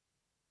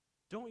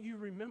 Don't you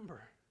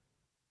remember?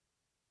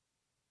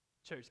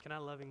 Church, can I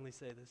lovingly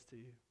say this to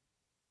you?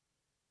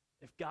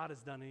 If God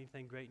has done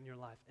anything great in your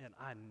life, and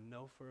I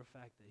know for a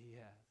fact that he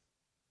has,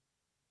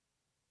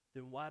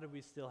 then why do we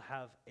still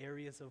have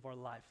areas of our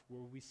life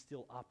where we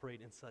still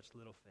operate in such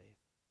little faith?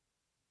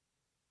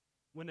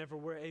 Whenever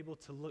we're able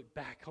to look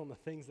back on the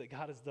things that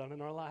God has done in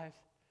our life,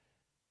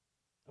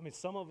 I mean,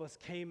 some of us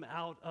came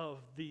out of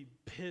the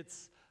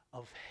pits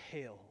of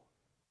hell,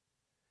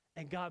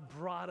 and God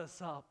brought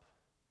us up,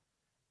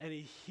 and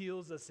he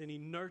heals us, and he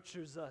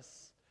nurtures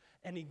us,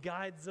 and he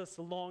guides us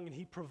along, and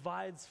he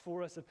provides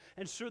for us.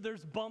 And sure,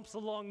 there's bumps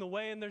along the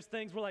way, and there's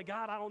things we're like,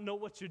 God, I don't know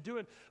what you're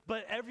doing.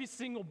 But every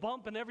single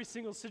bump and every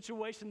single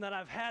situation that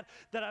I've had,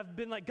 that I've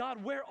been like,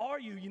 God, where are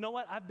you? You know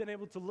what? I've been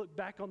able to look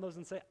back on those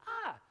and say,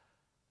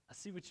 I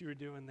see what you were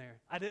doing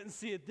there. I didn't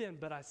see it then,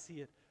 but I see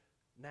it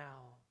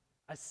now.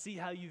 I see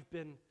how you've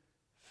been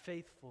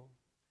faithful.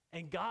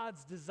 And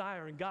God's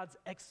desire and God's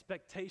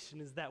expectation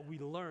is that we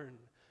learn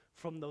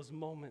from those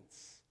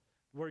moments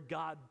where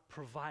God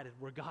provided,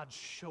 where God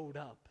showed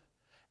up,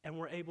 and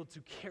we're able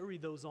to carry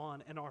those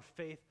on, and our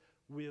faith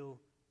will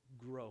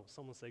grow.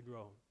 Someone say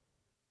grow.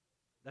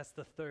 That's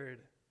the third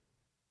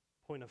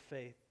point of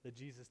faith that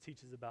Jesus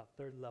teaches about.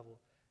 Third level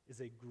is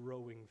a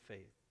growing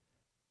faith.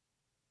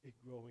 A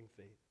growing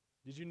faith.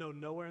 Did you know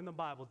nowhere in the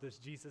Bible does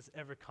Jesus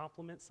ever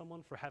compliment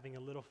someone for having a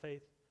little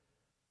faith?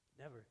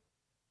 Never.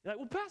 You're like,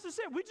 well, Pastor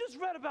said, we just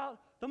read about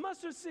the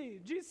mustard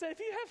seed. Jesus said, if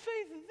you have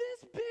faith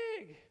this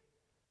big,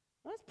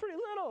 that's pretty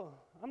little.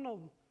 I'm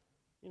no,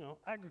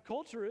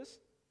 agriculturalist,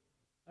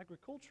 but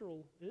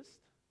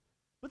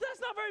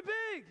that's not very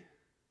big.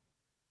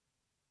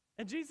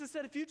 And Jesus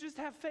said, if you just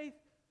have faith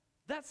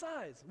that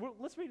size. Well,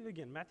 let's read it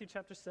again. Matthew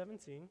chapter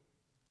 17.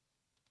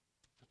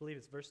 I believe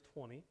it's verse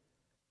 20.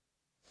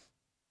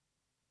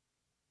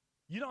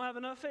 You don't have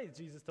enough faith,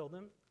 Jesus told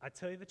them. I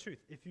tell you the truth.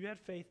 If you had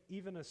faith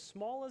even as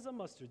small as a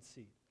mustard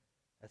seed,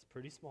 that's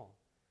pretty small.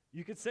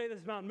 You could say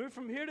this mountain, move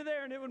from here to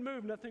there, and it would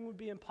move. Nothing would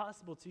be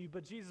impossible to you.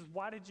 But Jesus,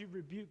 why did you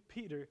rebuke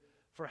Peter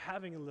for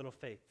having a little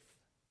faith?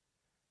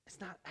 It's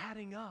not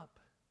adding up.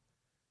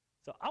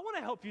 So I want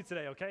to help you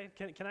today, okay?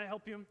 Can I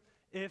help you?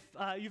 If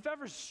you've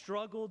ever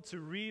struggled to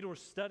read or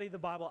study the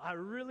Bible, I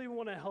really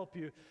want to help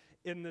you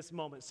in this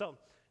moment. So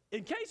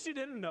in case you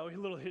didn't know, a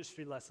little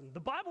history lesson.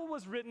 The Bible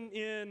was written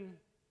in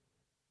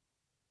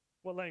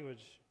what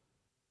language?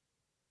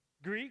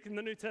 Greek in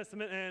the New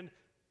Testament and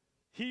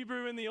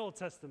Hebrew in the Old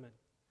Testament.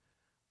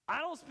 I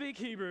don't speak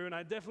Hebrew, and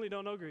I definitely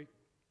don't know Greek.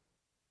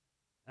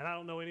 And I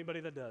don't know anybody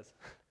that does.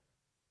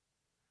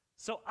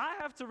 So I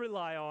have to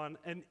rely on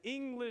an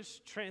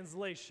English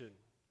translation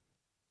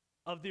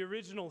of the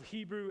original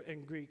Hebrew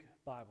and Greek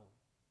Bible.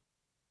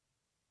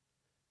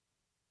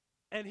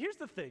 And here's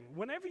the thing.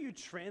 Whenever you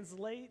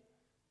translate,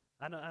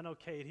 I know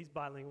Cade, he's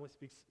bilingual, he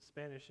speaks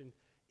Spanish and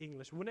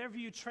English. Whenever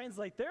you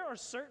translate, there are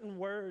certain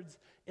words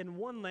in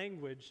one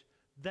language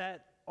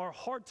that are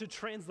hard to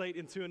translate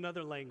into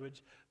another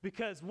language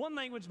because one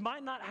language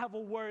might not have a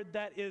word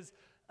that is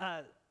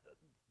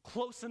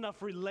close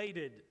enough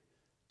related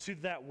to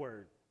that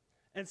word.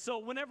 And so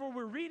whenever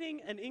we're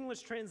reading an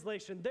English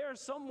translation, there are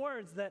some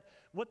words that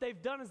what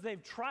they've done is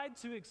they've tried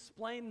to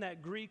explain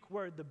that Greek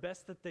word the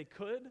best that they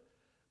could,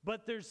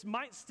 but there's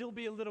might still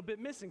be a little bit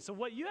missing. So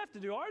what you have to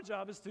do, our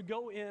job is to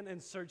go in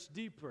and search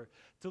deeper,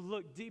 to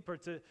look deeper,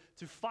 to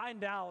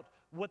find out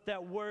what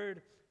that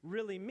word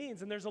really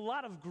means. And there's a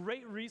lot of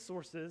great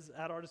resources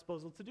at our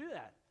disposal to do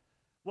that.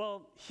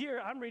 Well,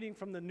 here I'm reading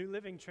from the New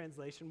Living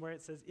Translation where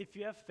it says, if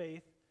you have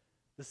faith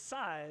the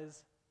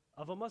size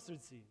of a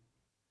mustard seed.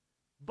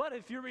 But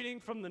if you're reading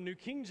from the New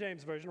King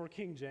James Version or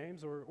King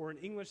James or an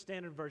English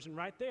Standard Version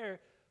right there,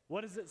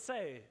 what does it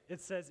say?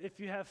 It says, if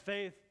you have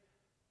faith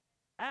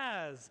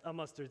as a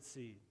mustard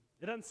seed.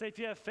 It doesn't say if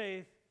you have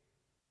faith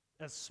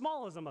as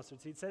small as a mustard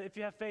seed. It says if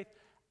you have faith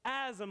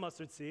as a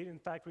mustard seed. In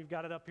fact, we've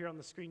got it up here on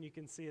the screen. You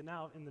can see it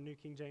now in the New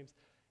King James.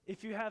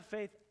 If you have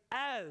faith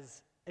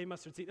as a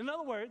mustard seed. In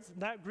other words,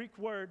 that Greek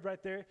word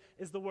right there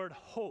is the word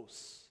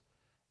hos.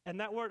 And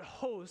that word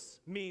hos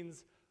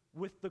means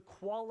with the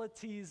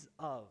qualities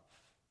of.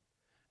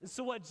 And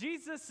so what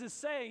Jesus is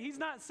saying, he's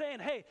not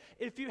saying, hey,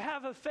 if you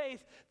have a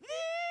faith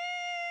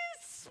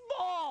this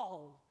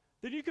small,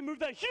 then you can move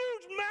that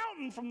huge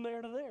mountain from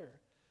there to there.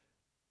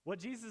 What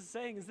Jesus is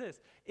saying is this: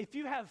 if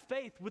you have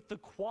faith with the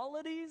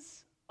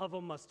qualities of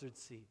a mustard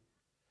seed,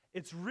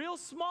 it's real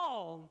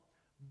small,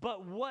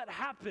 but what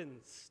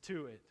happens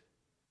to it?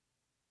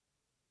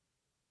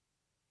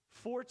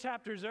 4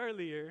 chapters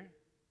earlier,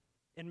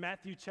 in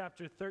Matthew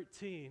chapter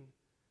 13,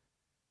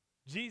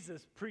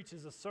 Jesus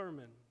preaches a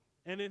sermon.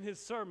 And in his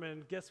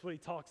sermon, guess what he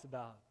talks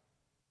about?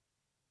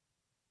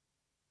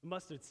 The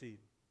mustard seed.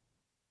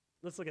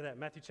 Let's look at that,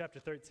 Matthew chapter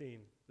 13.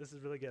 This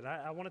is really good.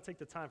 I want to take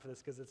the time for this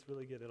because it's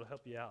really good. It'll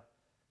help you out.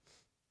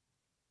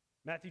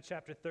 Matthew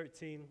chapter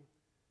 13,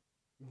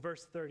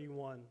 verse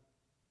 31. It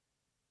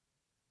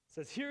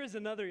says, here is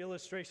another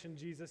illustration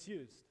Jesus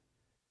used.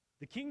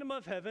 The kingdom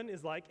of heaven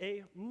is like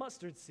a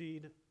mustard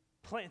seed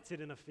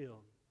planted in a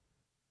field.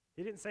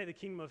 He didn't say the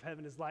kingdom of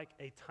heaven is like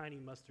a tiny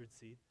mustard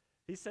seed.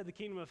 He said the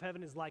kingdom of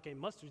heaven is like a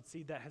mustard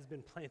seed that has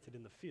been planted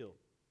in the field.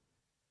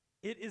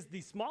 It is the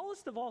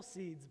smallest of all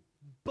seeds,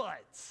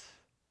 but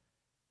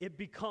it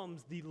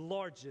becomes the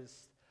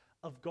largest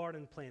of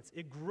garden plants.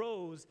 It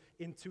grows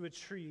into a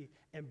tree,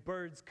 and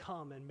birds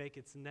come and make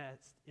its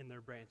nest in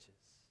their branches.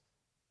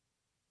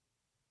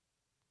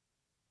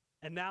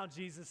 And now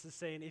Jesus is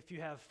saying, if you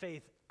have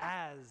faith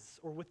as,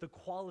 or with the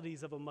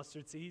qualities of a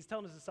mustard seed, he's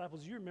telling his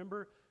disciples, you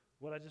remember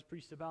what I just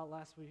preached about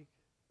last week?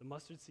 The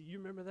mustard seed, you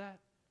remember that?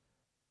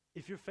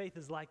 If your faith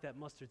is like that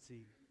mustard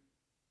seed,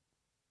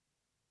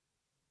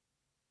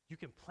 you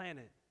can plant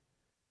it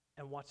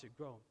and watch it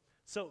grow.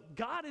 So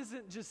God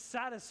isn't just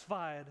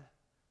satisfied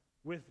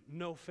with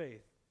no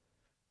faith.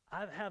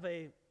 I have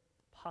a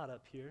pot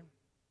up here.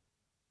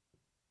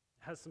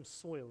 It has some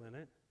soil in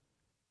it.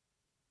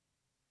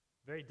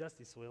 Very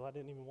dusty soil. I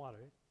didn't even water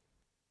it.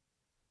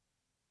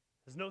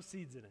 There's no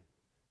seeds in it.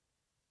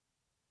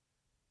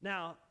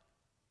 Now,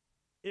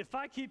 if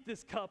I keep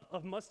this cup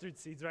of mustard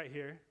seeds right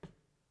here,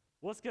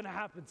 what's going to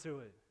happen to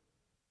it?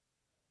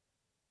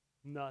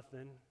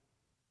 Nothing.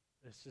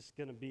 It's just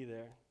going to be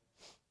there.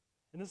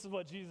 And this is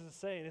what Jesus is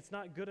saying. It's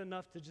not good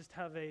enough to just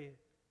have a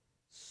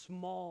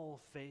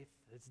small faith.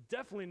 It's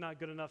definitely not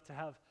good enough to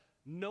have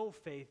no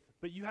faith,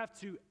 but you have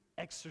to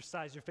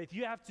exercise your faith.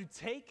 You have to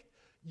take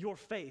your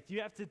faith.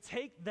 You have to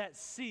take that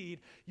seed.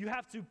 You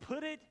have to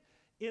put it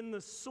in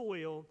the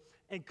soil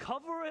and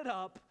cover it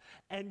up,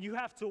 and you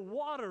have to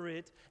water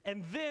it,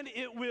 and then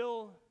it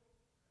will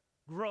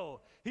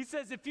grow. He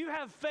says if you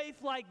have faith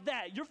like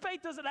that, your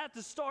faith doesn't have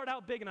to start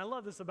out big, and I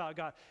love this about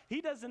God.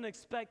 He doesn't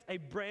expect a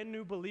brand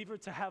new believer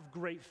to have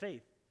great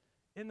faith.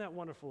 Isn't that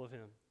wonderful of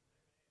him?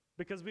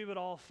 Because we would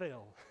all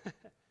fail.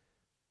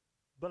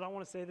 But I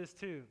want to say this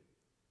too.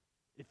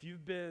 If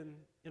you've been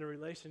in a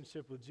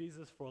relationship with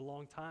Jesus for a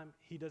long time,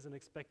 he doesn't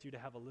expect you to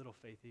have a little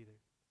faith either.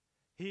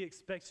 He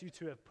expects you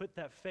to have put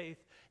that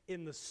faith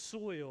in the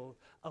soil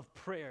of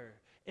prayer,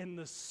 in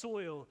the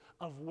soil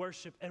of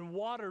worship, and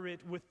water it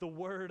with the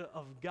word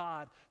of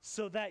God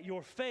so that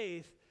your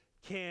faith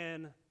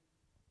can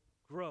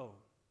grow.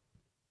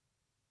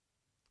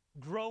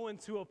 Grow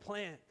into a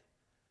plant.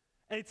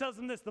 And he tells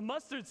them this, the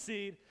mustard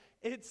seed,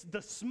 it's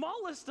the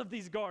smallest of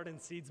these garden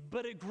seeds,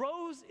 but it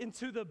grows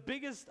into the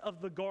biggest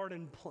of the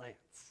garden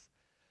plants.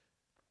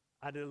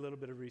 I did a little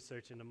bit of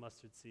research into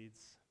mustard seeds.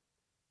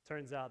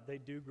 Turns out they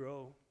do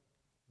grow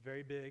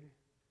very big,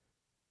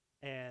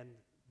 and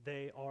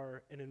they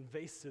are an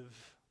invasive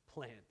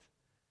plant.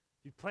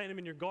 If you plant them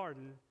in your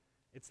garden,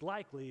 it's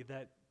likely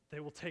that they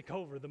will take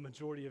over the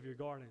majority of your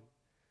garden.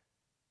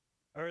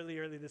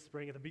 Early this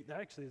spring,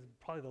 actually it's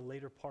probably the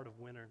later part of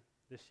winter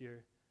this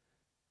year,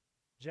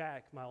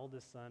 Jack, my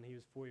oldest son, he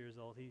was 4 years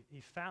old,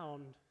 he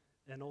found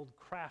an old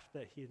craft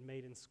that he had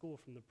made in school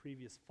from the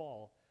previous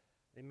fall.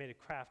 They made a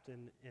craft,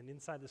 and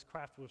inside this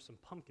craft were some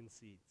pumpkin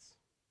seeds.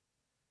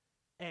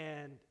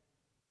 And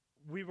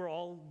we were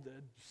all,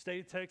 the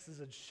state of Texas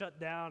had shut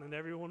down, and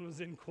everyone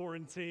was in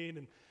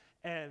quarantine,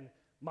 and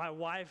my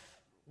wife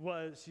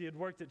she had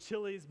worked at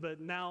Chili's, but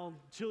now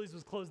Chili's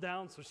was closed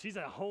down, so she's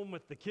at home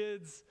with the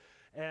kids.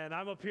 And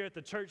I'm up here at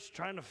the church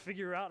trying to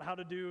figure out how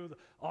to do the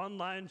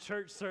online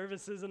church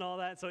services and all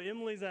that. So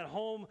Emily's at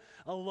home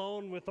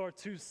alone with our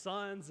two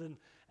sons.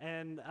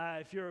 And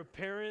if you're a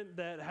parent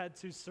that had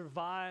to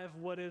survive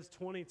what is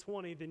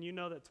 2020, then you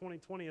know that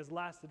 2020 has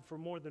lasted for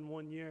more than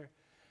 1 year.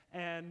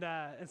 And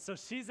so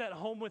she's at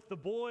home with the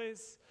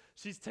boys.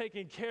 She's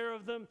taking care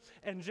of them.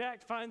 And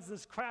Jack finds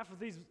this craft with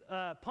these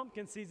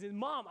pumpkin seeds. And,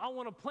 Mom, I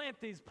want to plant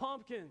these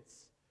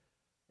pumpkins.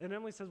 And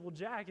Emily says, well,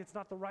 Jack, it's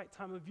not the right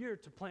time of year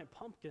to plant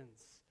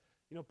pumpkins.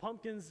 You know,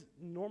 pumpkins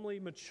normally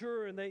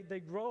mature and they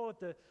grow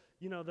at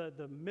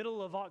the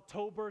middle of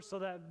October, so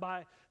that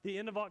by the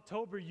end of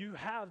October you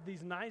have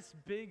these nice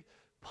big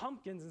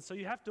pumpkins. And so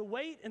you have to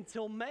wait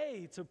until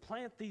May to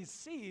plant these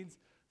seeds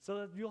so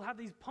that you'll have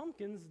these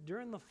pumpkins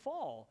during the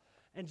fall.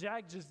 And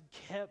Jack just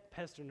kept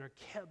pestering her,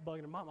 kept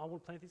bugging her. Mom, I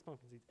want to plant these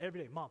pumpkin seeds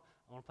every day. Mom,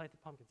 I want to plant the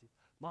pumpkin seeds.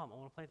 Mom, I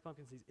want to plant the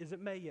pumpkin seeds. Is it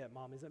May yet,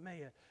 Mom? Is it May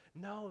yet?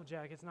 No,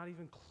 Jack, it's not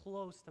even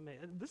close to May.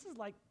 And this is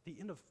like the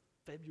end of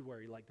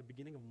February, like the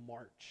beginning of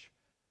March.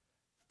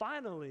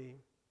 Finally,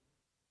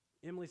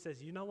 Emily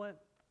says, you know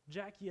what,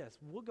 Jack, yes,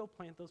 we'll go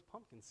plant those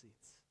pumpkin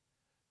seeds.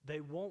 They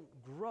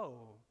won't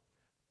grow,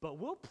 but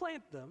we'll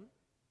plant them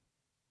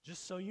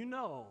just so you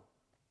know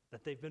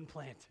that they've been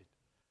planted.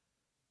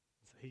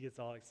 So he gets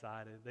all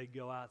excited. They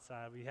go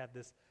outside. We have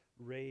this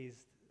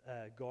raised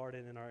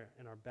garden in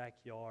our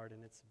backyard,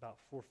 and it's about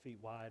 4 feet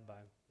wide by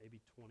maybe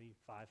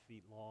 25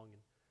 feet long.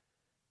 And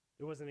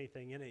there wasn't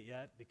anything in it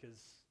yet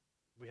because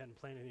we hadn't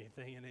planted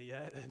anything in it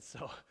yet. And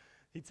so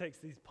he takes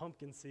these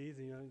pumpkin seeds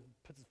and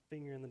puts his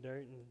finger in the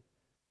dirt and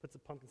puts a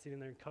pumpkin seed in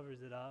there and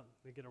covers it up.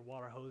 We get our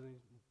water hose and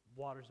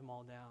waters them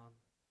all down.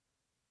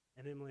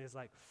 And Emily is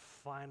like,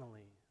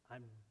 finally,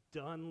 I'm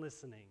done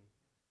listening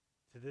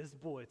to this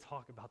boy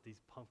talk about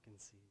these pumpkin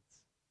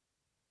seeds.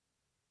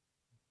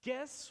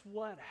 Guess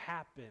what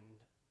happened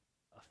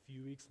a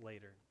few weeks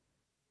later?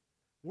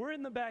 We're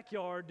in the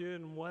backyard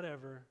doing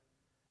whatever,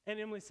 and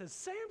Emily says,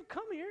 Sam,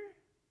 come here.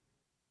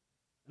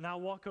 And I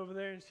walk over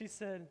there, and she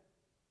said,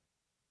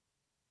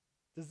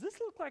 does this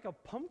look like a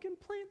pumpkin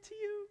plant to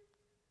you?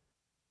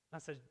 I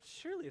said,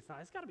 surely it's not.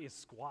 It's got to be a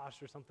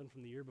squash or something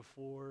from the year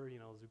before,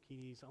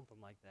 zucchini, something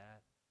like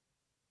that.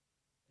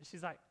 And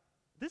she's like,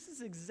 this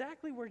is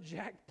exactly where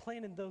Jack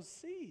planted those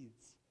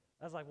seeds.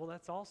 I was like, well,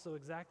 that's also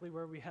exactly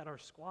where we had our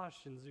squash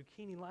and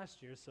zucchini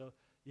last year, so,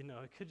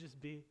 it could just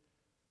be.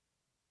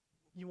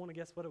 You want to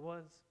guess what it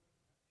was?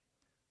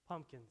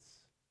 Pumpkins.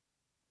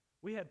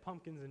 We had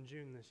pumpkins in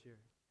June this year.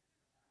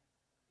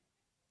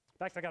 In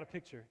fact, I got a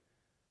picture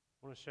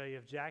I want to show you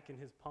of Jack and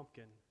his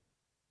pumpkin.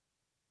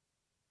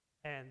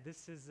 And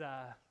this is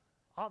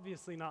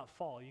obviously not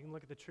fall. You can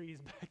look at the trees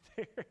back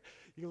there.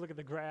 You can look at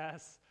the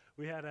grass.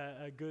 We had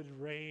a good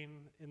rain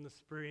in the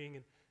spring.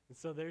 And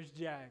so there's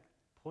Jack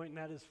pointing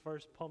at his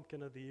first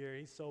pumpkin of the year.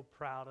 He's so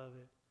proud of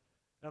it.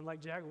 And I'm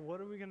like, Jack,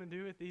 what are we going to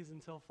do with these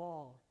until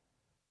fall?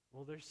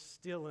 Well, they're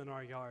still in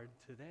our yard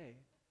today.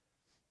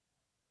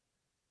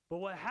 But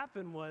what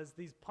happened was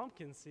these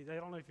pumpkin seeds, I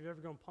don't know if you've ever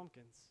grown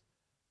pumpkins,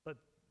 but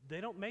they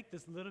don't make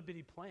this little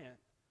bitty plant.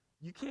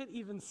 You can't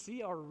even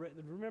see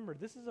remember,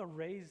 this is a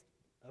raised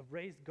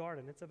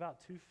garden. It's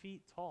about 2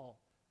 feet tall.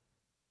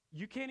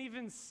 You can't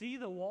even see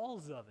the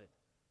walls of it.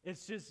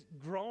 It's just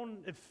grown,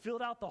 it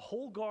filled out the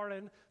whole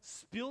garden,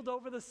 spilled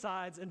over the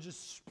sides, and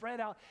just spread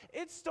out.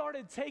 It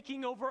started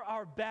taking over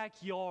our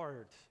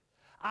backyard.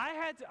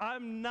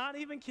 I'm not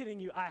even kidding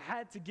you, I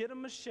had to get a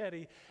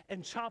machete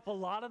and chop a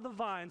lot of the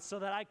vines so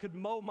that I could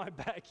mow my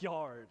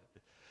backyard.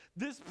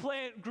 This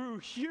plant grew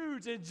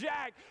huge, and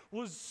Jack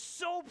was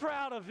so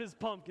proud of his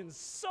pumpkins,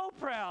 so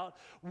proud.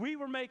 We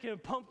were making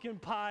pumpkin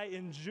pie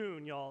in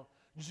June, y'all.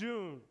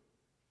 June.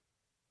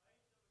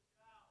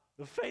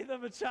 The faith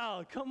of a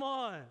child, come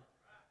on.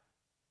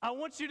 I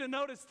want you to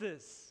notice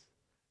this.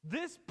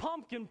 This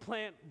pumpkin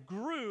plant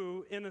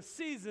grew in a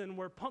season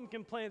where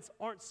pumpkin plants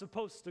aren't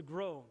supposed to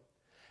grow.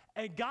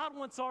 And God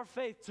wants our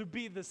faith to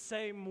be the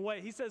same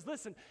way. He says,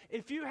 listen,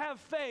 if you have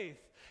faith,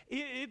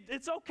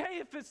 it's okay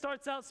if it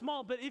starts out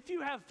small, but if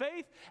you have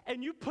faith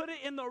and you put it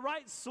in the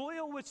right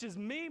soil, which is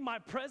me, my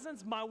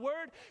presence, my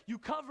word, you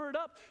cover it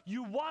up,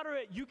 you water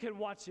it, you can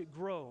watch it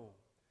grow.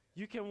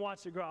 You can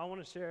watch it grow. I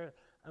want to share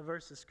a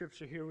verse of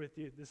scripture here with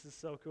you. This is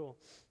so cool.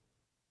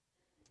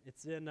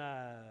 It's in,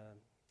 let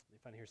me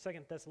find it here, 2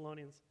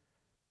 Thessalonians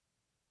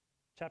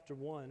chapter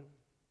 1,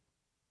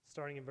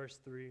 starting in verse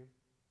 3.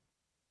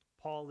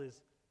 Paul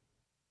is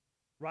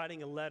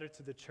writing a letter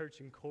to the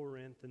church in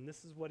Corinth, and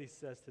this is what he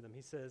says to them.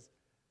 He says,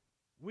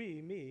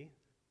 me,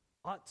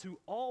 ought to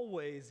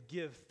always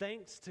give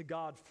thanks to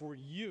God for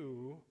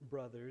you,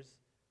 brothers,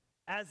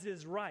 as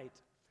is right,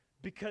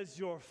 because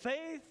your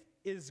faith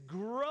is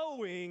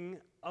growing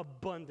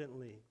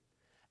abundantly,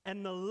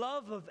 and the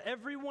love of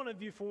every one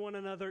of you for one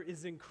another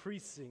is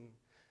increasing.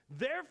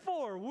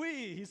 Therefore,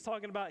 he's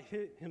talking about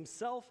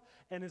himself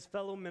and his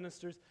fellow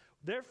ministers,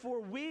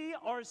 therefore we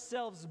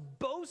ourselves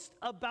boast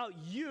about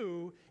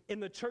you in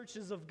the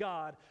churches of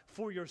God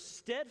for your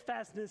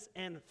steadfastness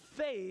and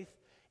faith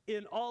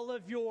in all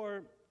of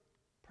your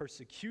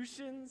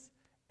persecutions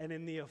and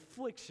in the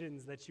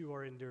afflictions that you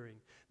are enduring.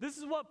 This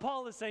is what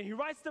Paul is saying. He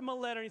writes them a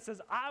letter and he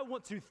says, I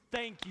want to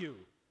thank you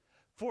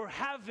for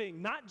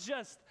having not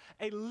just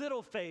a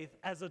little faith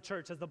as a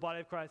church, as the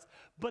body of Christ,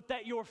 but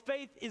that your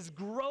faith is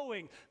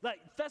growing. Like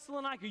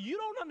Thessalonica, you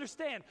don't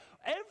understand.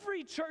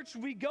 Every church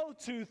we go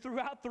to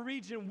throughout the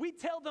region, we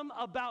tell them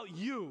about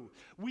you.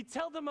 We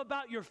tell them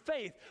about your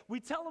faith. We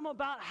tell them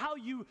about how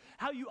you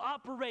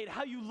operate,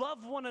 how you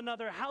love one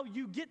another, how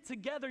you get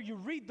together, you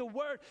read the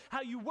word,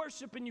 how you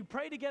worship and you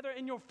pray together,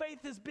 and your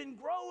faith has been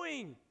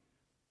growing.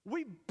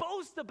 We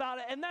boast about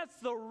it, and that's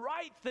the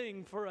right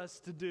thing for us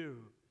to do.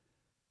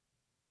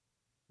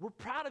 We're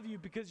proud of you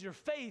because your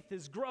faith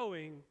is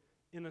growing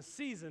in a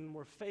season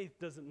where faith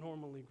doesn't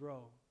normally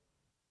grow.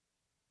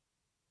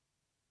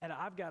 And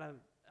I've got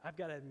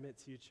to admit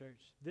to you, church,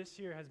 this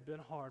year has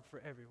been hard for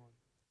everyone.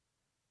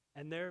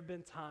 And there have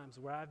been times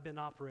where I've been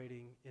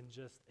operating in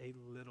just a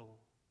little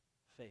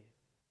faith.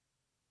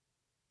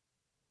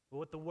 But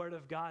what the Word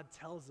of God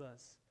tells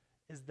us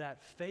is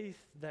that faith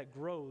that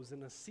grows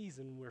in a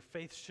season where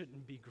faith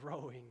shouldn't be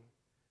growing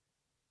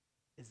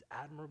is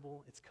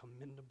admirable, it's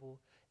commendable,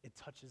 it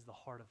touches the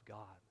heart of God.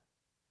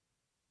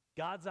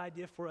 God's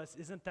idea for us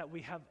isn't that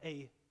we have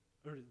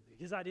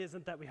his idea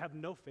isn't that we have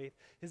no faith.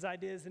 His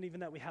idea isn't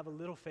even that we have a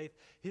little faith.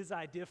 His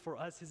idea for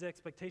us, his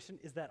expectation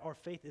is that our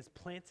faith is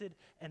planted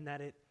and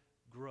that it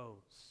grows.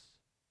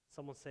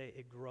 Someone say,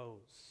 it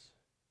grows.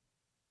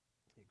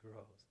 It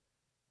grows.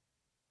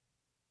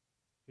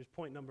 Here's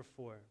point number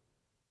 4,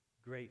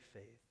 great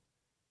faith.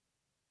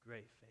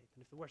 Great faith.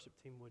 And if the worship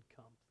team would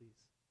come, please.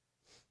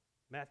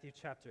 Matthew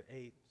chapter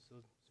 8, so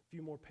a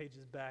few more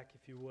pages back,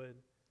 if you would.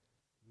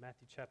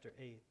 Matthew chapter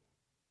 8,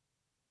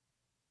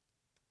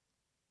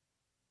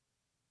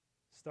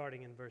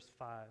 starting in verse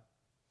 5.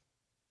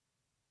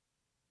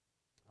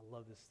 I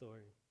love this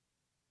story.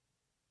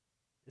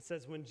 It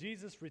says, when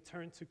Jesus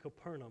returned to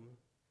Capernaum,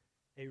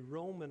 a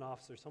Roman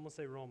officer, someone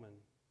say Roman.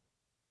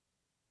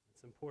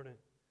 It's important.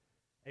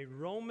 A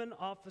Roman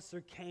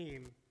officer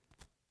came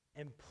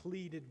and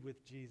pleaded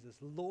with Jesus,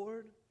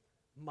 Lord,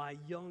 my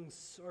young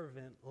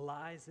servant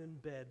lies in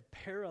bed,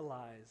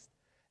 paralyzed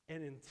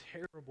and in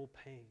terrible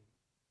pain.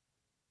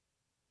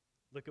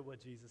 Look at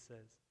what Jesus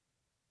says.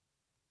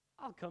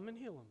 I'll come and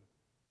heal him.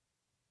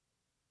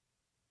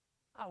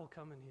 I will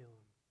come and heal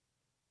him.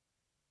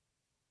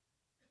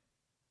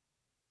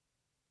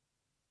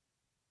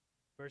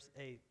 Verse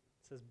 8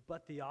 says,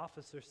 but the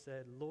officer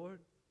said,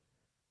 Lord,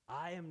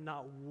 I am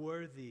not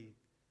worthy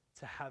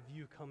to have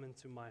you come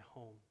into my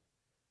home.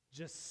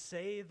 Just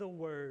say the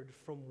word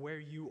from where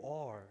you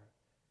are,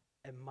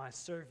 and my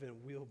servant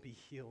will be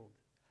healed.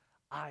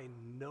 I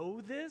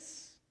know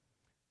this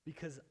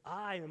because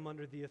I am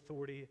under the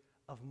authority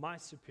of my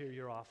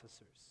superior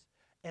officers,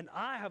 and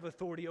I have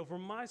authority over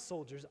my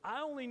soldiers.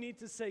 I only need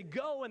to say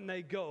go, and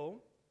they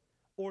go,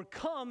 or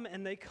come,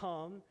 and they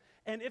come.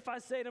 And if I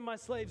say to my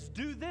slaves,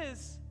 do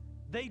this,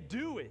 they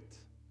do it.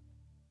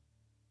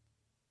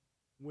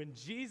 When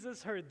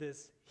Jesus heard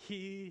this,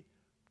 he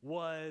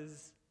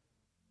was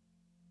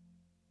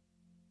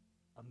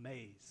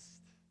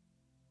amazed.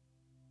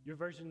 Your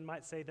version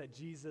might say that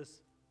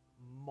Jesus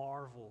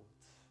marveled.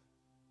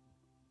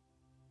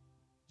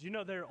 Do you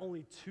know there are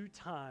only 2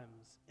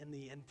 times in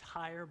the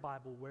entire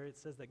Bible where it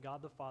says that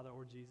God the Father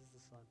or Jesus the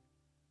Son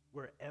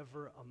were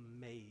ever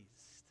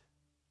amazed?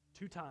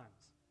 2 times.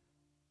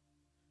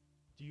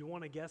 Do you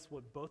want to guess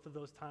what both of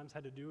those times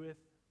had to do with?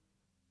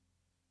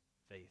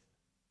 Faith.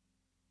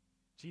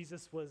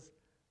 Jesus was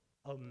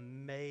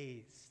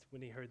amazed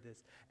when he heard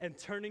this. And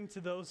turning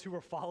to those who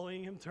were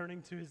following him,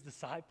 turning to his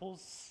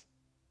disciples,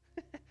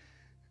 it's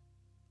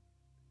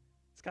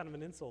kind of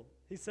an insult.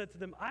 He said to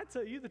them, I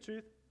tell you the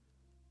truth,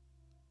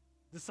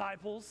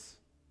 disciples,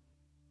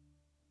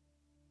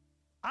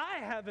 I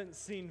haven't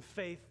seen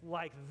faith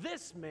like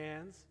this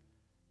man's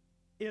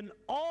in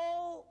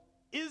all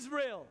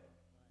Israel.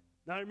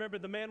 Now remember,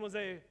 the man was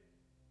a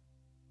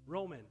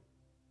Roman.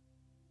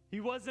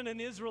 He wasn't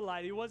an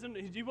Israelite. He wasn't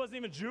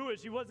even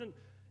Jewish. He wasn't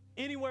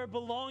anywhere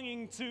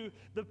belonging to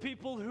the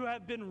people who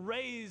have been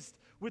raised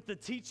with the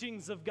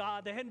teachings of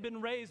God. They hadn't been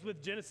raised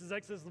with Genesis,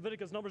 Exodus,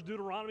 Leviticus, Numbers,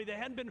 Deuteronomy. They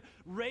hadn't been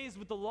raised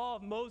with the law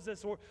of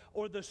Moses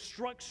or the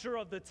structure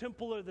of the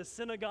temple or the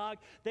synagogue.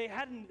 He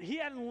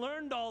hadn't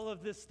learned all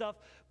of this stuff.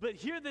 But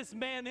here this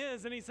man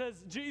is, and he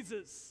says,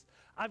 Jesus,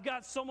 I've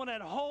got someone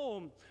at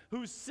home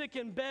who's sick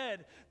in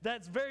bed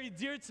that's very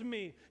dear to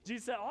me.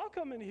 Jesus said, I'll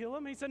come and heal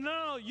him. He said,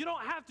 no, you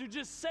don't have to.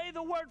 Just say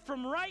the word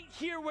from right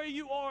here where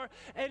you are,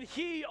 and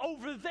he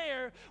over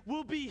there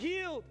will be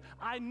healed.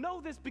 I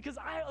know this because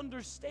I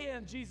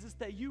understand, Jesus,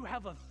 that you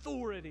have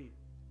authority.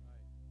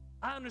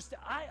 I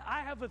understand.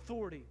 I have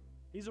authority.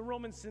 He's a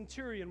Roman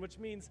centurion, which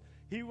means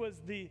he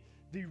was the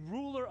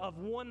ruler of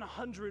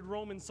 100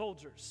 Roman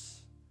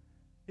soldiers.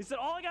 He said,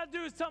 all I got to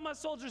do is tell my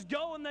soldiers,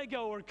 go and they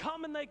go, or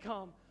come and they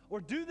come, or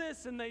do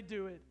this and they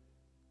do it.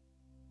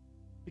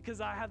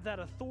 Because I have that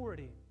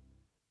authority.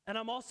 And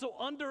I'm also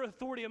under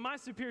authority of my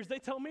superiors. They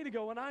tell me to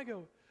go and I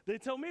go. They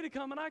tell me to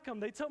come and I come.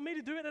 They tell me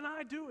to do it and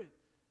I do it.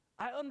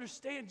 I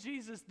understand,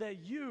 Jesus,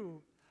 that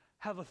you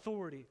have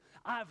authority.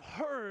 I've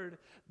heard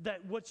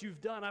that what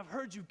you've done. I've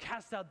heard you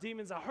cast out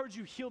demons. I've heard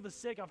you heal the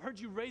sick. I've heard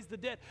you raise the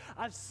dead.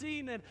 I've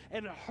seen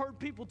and heard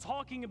people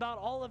talking about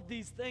all of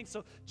these things.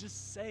 So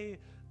just say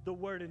the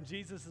word. And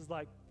Jesus is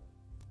like,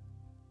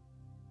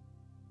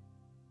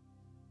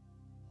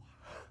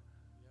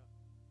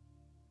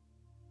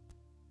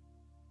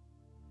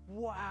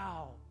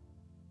 wow.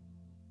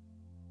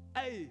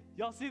 Hey,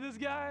 y'all see this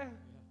guy?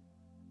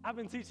 I've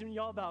been teaching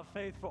y'all about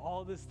faith for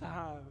all this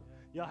time.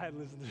 Y'all hadn't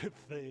listened to a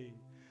thing.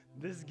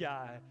 This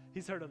guy,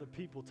 he's heard other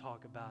people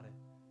talk about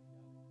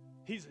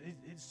it.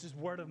 It's just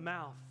word of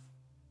mouth.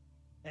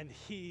 And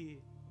he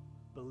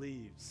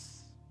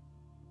believes.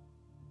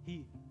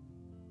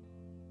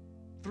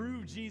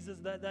 Through Jesus,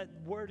 that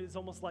word is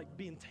almost like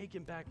being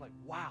taken back, like,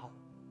 wow.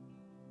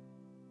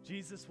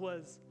 Jesus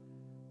was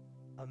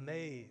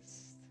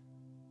amazed.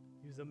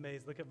 He was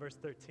amazed. Look at verse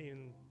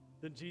 13.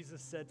 Then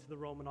Jesus said to the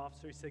Roman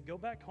officer, he said, go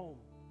back home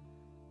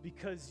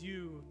because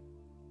you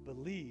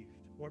believed,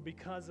 or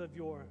because of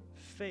your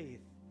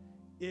faith.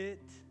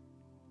 It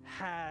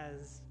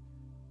has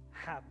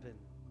happened.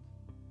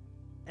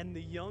 And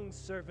the young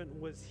servant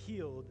was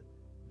healed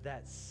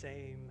that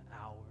same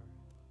hour.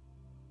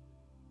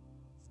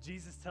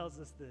 Jesus tells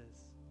us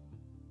this.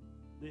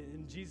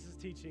 In Jesus'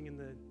 teaching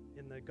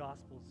in the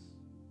Gospels,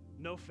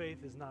 no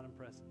faith is not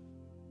impressive.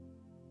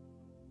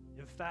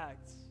 In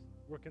fact,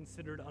 we're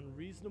considered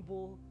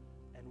unreasonable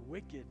and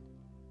wicked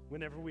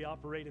whenever we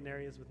operate in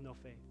areas with no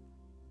faith.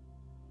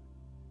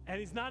 And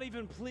he's not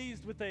even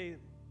pleased with a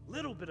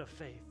little bit of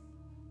faith.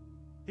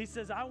 He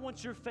says, I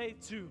want your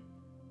faith to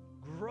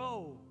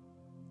grow.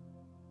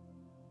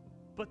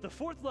 But the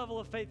 4th level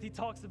of faith he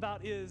talks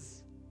about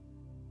is,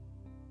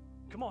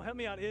 come on, help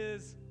me out,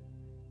 is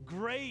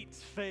great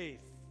faith.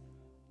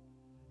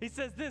 He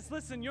says this,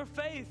 listen, your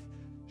faith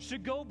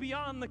should go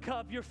beyond the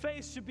cup. Your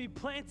faith should be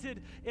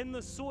planted in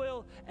the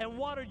soil and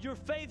watered. Your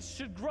faith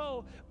should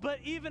grow, but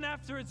even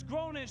after it's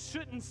grown, it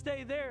shouldn't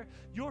stay there.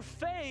 Your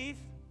faith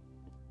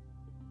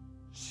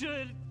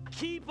should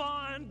keep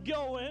on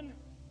going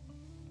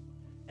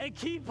and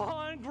keep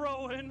on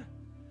growing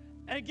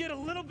and get a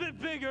little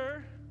bit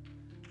bigger.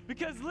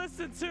 Because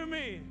listen to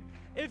me,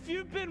 if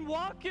you've been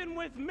walking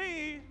with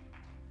me,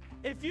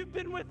 if you've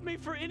been with me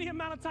for any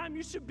amount of time,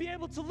 you should be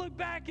able to look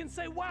back and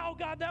say, wow,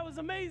 God, that was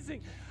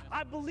amazing.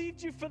 I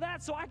believed you for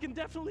that, so I can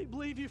definitely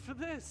believe you for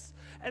this.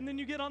 And then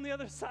you get on the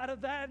other side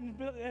of that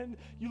and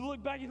you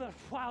look back and you're like,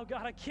 wow,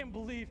 God, I can't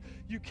believe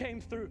you came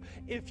through.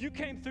 If you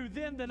came through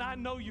then I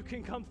know you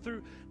can come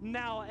through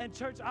now. And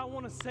church, I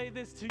want to say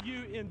this to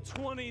you in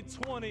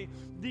 2020,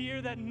 the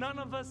year that none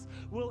of us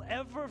will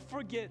ever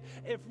forget.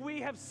 If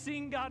we have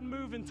seen God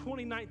move in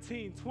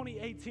 2019,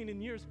 2018,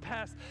 and years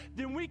past,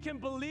 then we can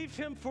believe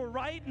him for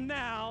right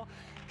now.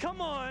 Come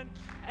on.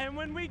 And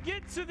when we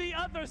get to the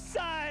other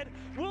side,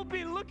 we'll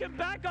be looking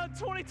back on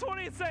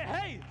 2020 and say,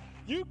 hey,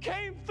 you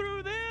came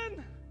through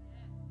then.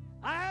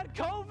 I had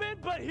COVID,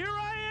 but here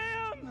I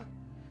am.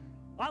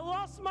 I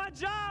lost my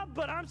job,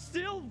 but I'm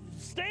still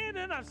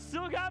standing. I've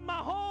still got my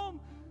home.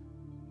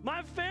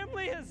 My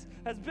family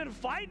has been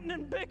fighting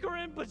and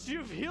bickering, but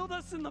you've healed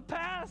us in the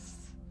past.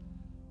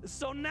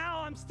 So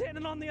now I'm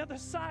standing on the other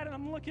side and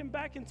I'm looking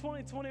back in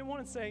 2021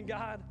 and saying,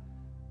 God,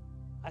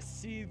 I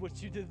see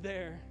what you did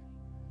there,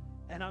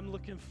 and I'm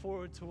looking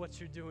forward to what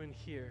you're doing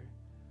here.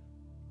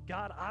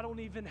 God, I don't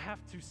even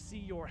have to see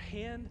your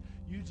hand.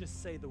 You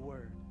just say the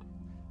word.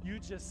 You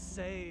just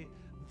say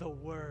the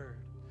word.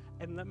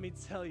 And let me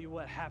tell you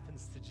what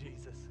happens to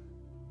Jesus.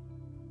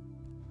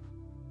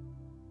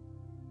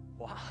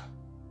 Wow.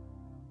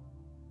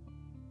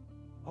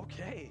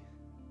 Okay.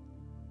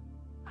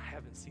 I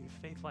haven't seen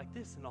faith like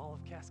this in all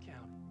of Cass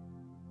County.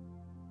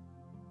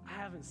 I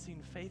haven't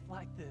seen faith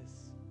like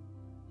this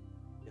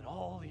in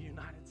all the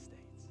United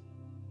States.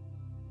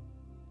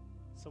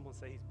 Someone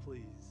say he's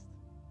pleased.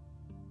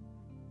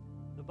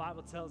 The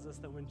Bible tells us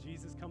that when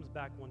Jesus comes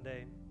back one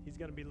day, he's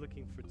going to be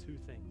looking for two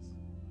things.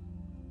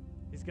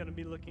 He's going to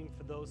be looking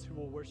for those who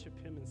will worship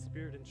him in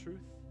spirit and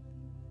truth,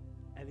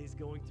 and he's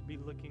going to be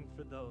looking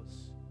for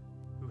those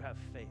who have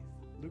faith.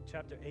 Luke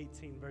chapter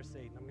 18, verse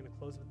 8, and I'm going to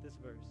close with this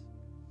verse.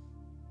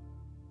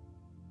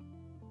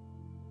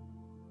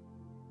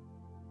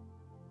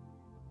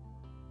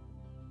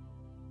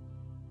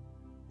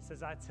 He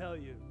says, I tell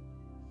you,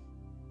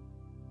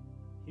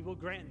 he will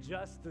grant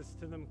justice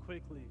to them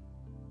quickly.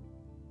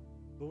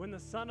 But when the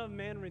Son of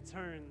Man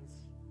returns,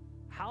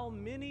 how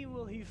many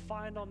will he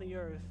find on the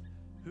earth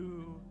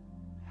who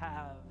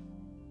have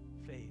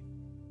faith?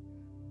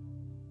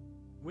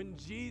 When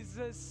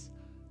Jesus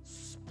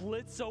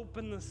splits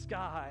open the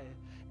sky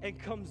and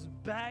comes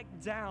back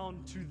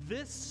down to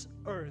this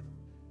earth,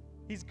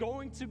 he's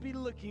going to be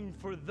looking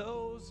for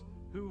those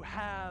who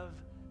have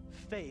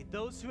faith,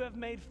 those who have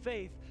made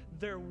faith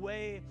their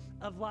way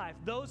of life,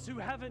 those who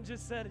haven't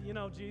just said, you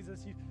know,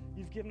 Jesus,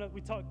 you've given us. We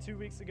talked 2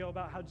 weeks ago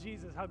about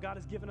how God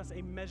has given us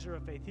a measure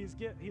of faith.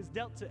 He's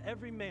dealt to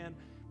every man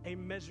a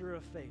measure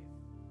of faith.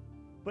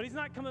 But he's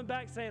not coming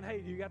back saying,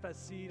 hey, you got that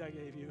seed I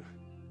gave you?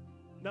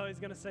 No, he's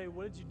going to say,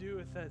 what did you do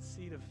with that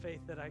seed of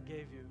faith that I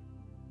gave you?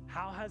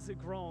 How has it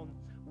grown?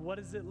 What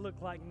does it look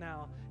like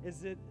now?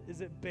 Is it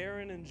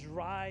barren and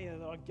dry?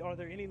 Are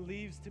there any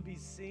leaves to be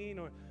seen?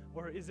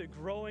 Or is it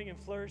growing and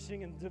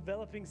flourishing and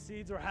developing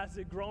seeds? Or has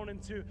it grown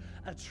into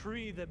a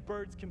tree that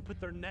birds can put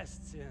their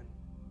nests in?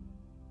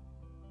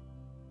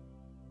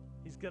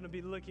 He's going to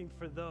be looking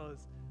for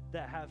those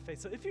that have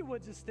faith. So if you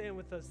would just stand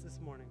with us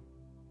this morning.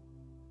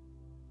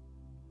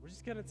 We're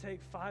just going to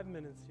take 5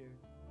 minutes here.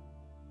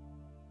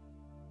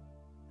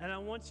 And I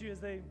want you, as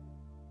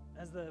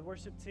the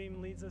worship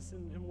team leads us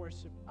in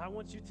worship, I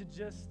want you to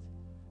just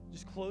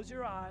close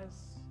your eyes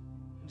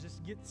and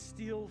just get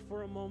still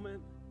for a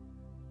moment.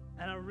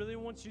 And I really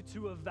want you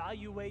to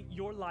evaluate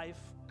your life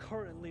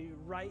currently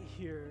right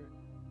here.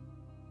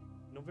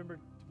 November,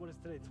 what is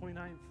today,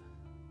 29th?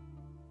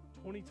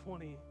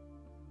 2020.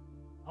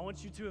 I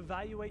want you to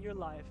evaluate your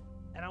life,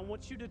 and I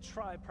want you to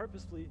try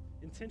purposefully,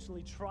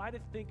 intentionally, try to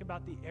think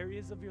about the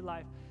areas of your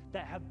life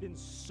that have been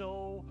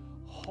so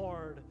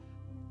hard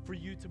for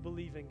you to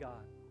believe in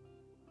God.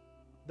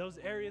 Those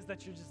areas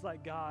that you're just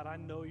like, God, I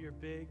know you're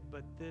big,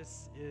 but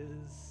this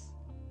is,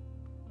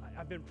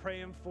 I've been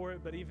praying for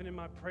it, but even in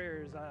my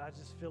prayers, I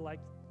just feel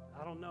like,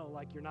 I don't know,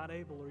 like you're not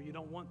able or you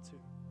don't want to.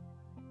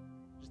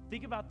 Just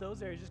think about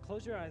those areas. Just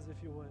close your eyes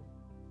if you would.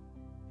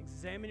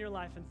 Examine your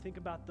life and think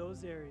about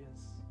those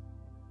areas.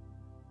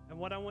 And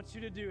what I want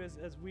you to do is,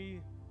 as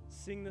we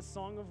sing this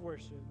song of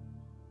worship,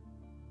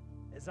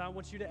 is I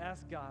want you to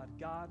ask God,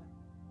 God,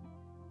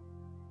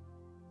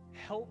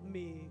 help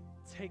me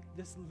take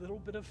this little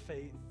bit of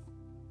faith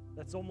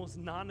that's almost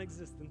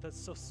non-existent,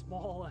 that's so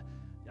small.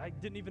 I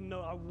didn't even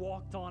know I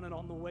walked on it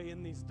on the way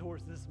in these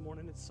doors this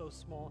morning. It's so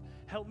small.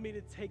 Help me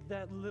to take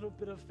that little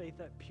bit of faith,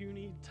 that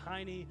puny,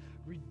 tiny,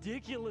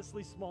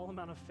 ridiculously small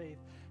amount of faith.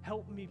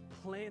 Help me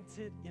plant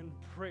it in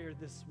prayer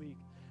this week.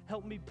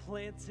 Help me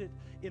plant it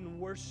in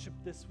worship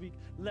this week.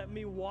 Let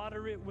me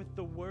water it with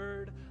the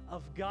word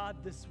of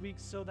God this week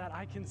so that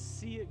I can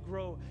see it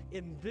grow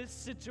in this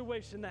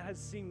situation that has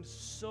seemed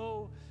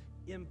so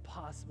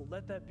impossible.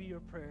 Let that be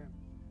your prayer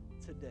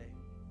today.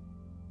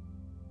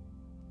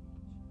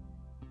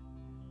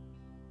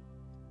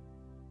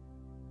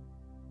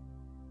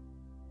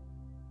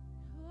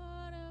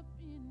 Caught up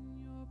in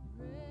your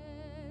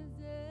presence,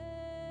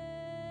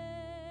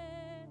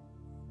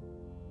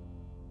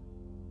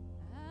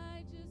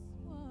 I just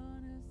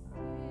want to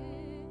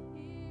sit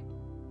here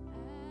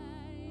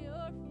at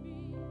your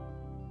feet.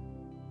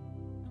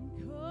 I'm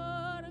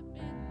caught up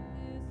in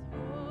this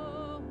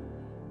holy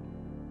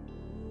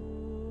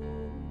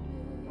moment.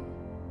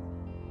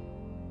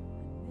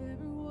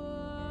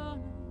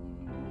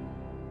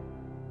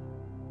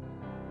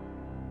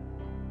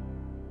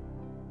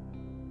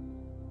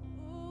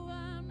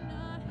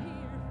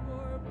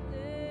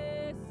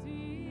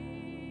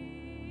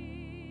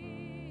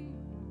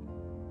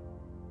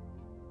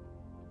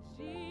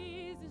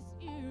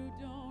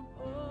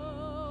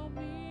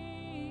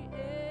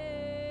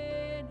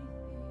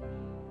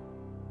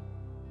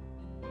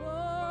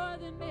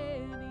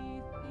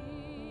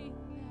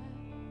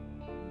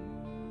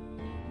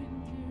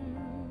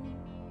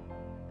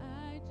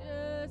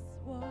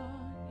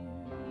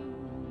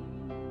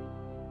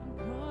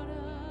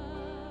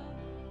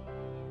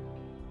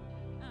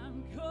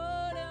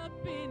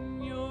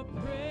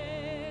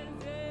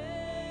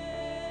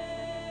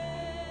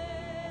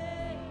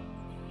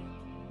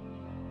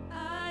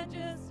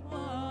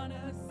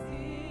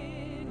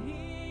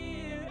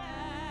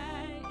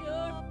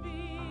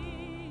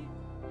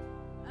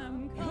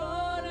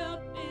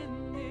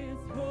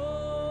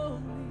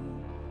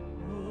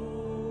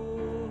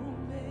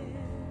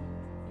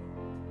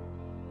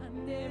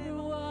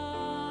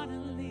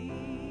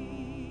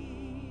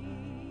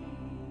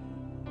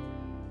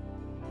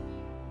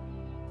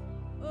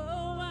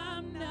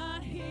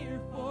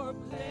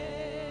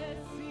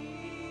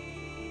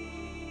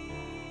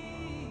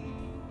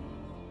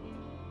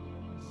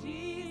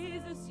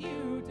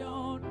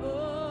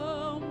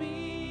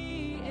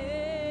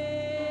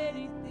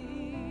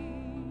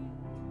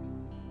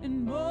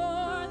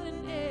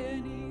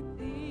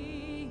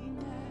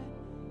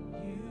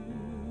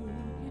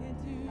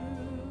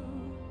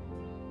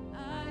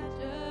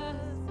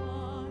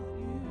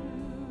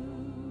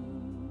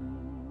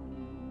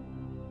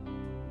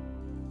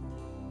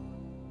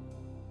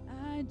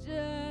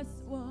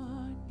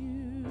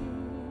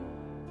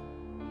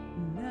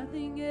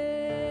 nothing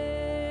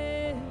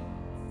else,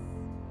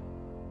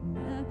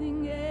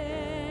 nothing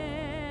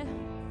else,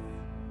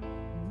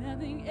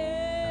 nothing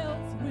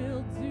else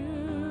will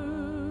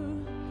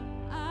do.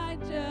 I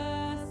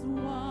just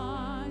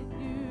want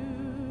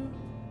you.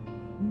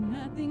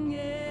 Nothing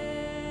else,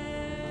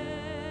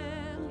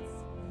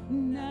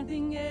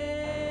 nothing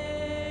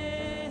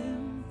else,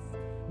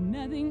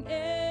 nothing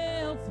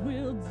else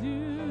will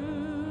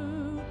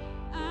do.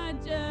 I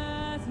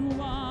just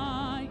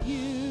want you.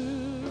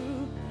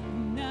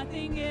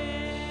 Nothing else,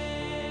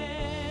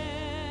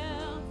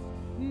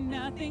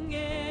 nothing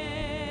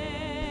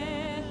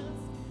else,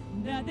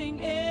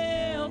 nothing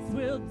else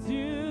will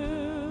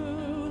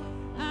do.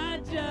 I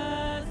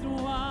just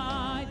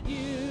want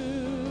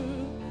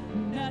you.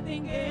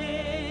 Nothing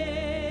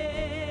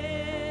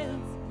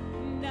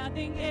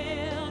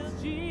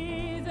else,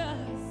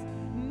 Jesus,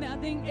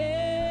 nothing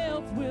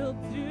else will do.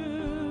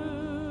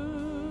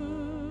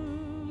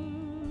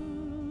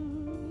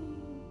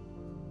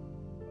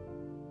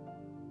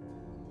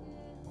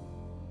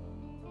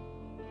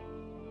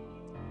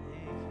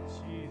 Thank you,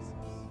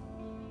 Jesus.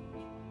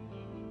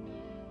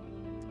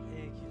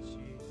 Thank you,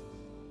 Jesus.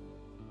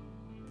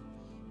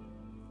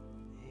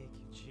 Thank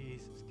you,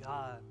 Jesus.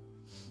 God,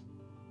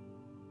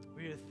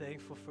 we are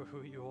thankful for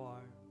who you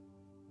are.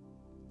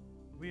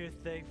 We are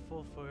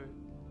thankful for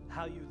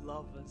how you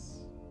love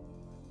us.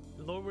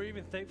 Lord, we're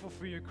even thankful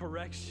for your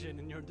correction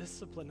and your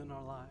discipline in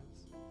our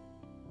lives.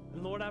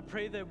 And Lord, I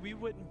pray that we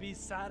wouldn't be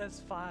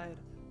satisfied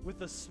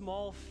with a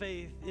small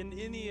faith in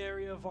any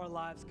area of our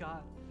lives,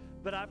 God.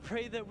 But I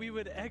pray that we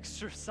would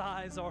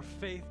exercise our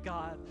faith,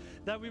 God.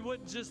 That we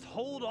wouldn't just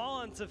hold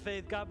on to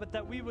faith, God, but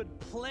that we would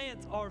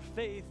plant our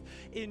faith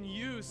in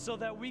you so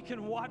that we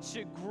can watch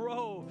it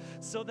grow,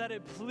 so that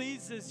it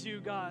pleases you,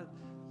 God.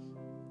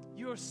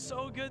 You are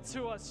so good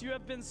to us. You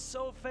have been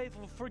so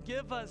faithful.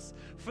 Forgive us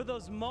for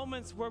those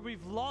moments where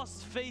we've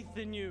lost faith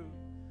in you.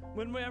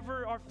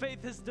 Whenever our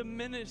faith has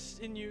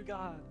diminished in you,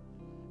 God.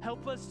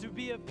 Help us to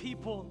be a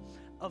people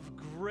of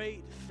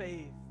great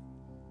faith.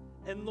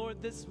 And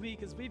Lord, this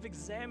week, as we've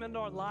examined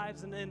our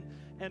lives and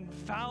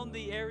found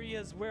the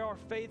areas where our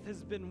faith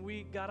has been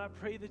weak, God, I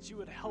pray that you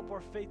would help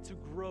our faith to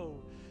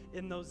grow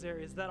in those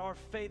areas, that our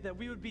faith, that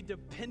we would be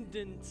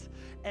dependent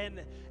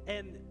and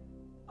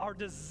our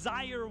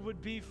desire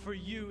would be for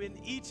you in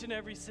each and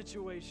every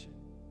situation.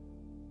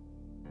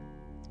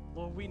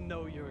 Lord, we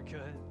know you're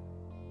good.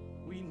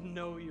 We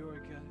know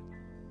you're good.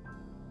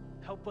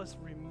 Help us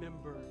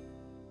remember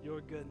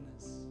your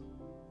goodness.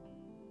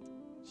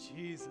 In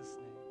Jesus'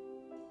 name.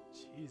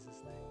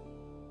 Jesus' name.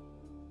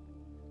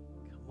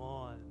 Come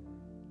on.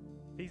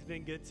 If he's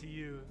been good to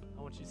you,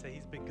 I want you to say,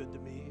 he's been good to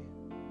me.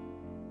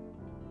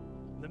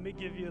 Let me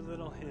give you a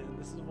little hint.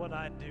 This is what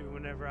I do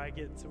whenever I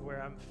get to where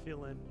I'm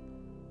feeling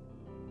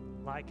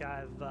like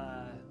I've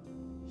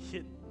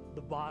hit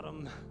the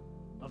bottom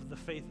of the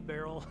faith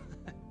barrel.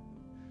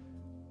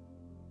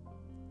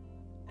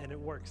 And it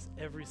works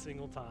every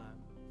single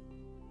time.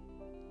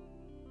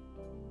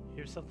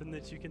 Here's something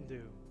that you can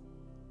do.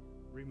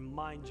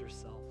 Remind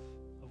yourself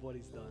of what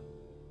he's done.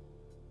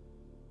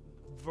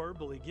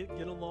 Verbally,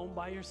 get alone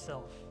by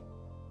yourself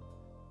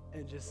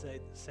and just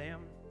say,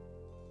 Sam,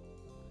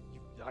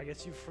 I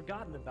guess you've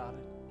forgotten about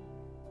it.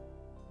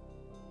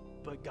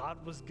 But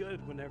God was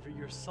good whenever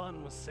your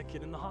son was sick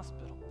and in the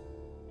hospital.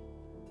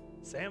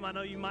 Sam, I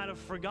know you might have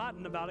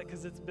forgotten about it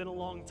because it's been a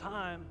long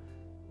time,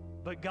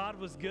 but God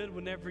was good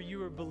whenever you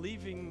were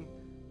believing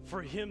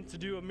for him to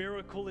do a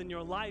miracle in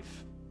your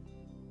life,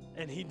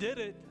 and he did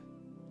it.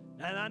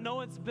 And I know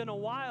it's been a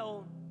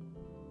while,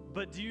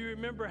 but do you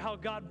remember how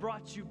God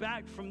brought you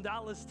back from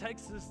Dallas,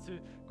 Texas to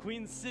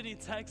Queen City,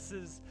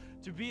 Texas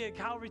to be at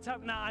Calvary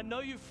Chapel? Now, I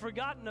know you've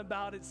forgotten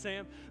about it,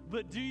 Sam,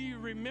 but do you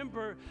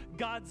remember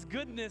God's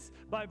goodness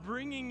by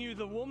bringing you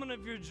the woman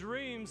of your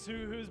dreams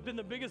who's been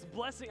the biggest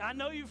blessing? I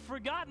know you've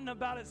forgotten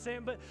about it,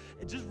 Sam, but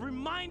just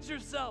remind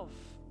yourself.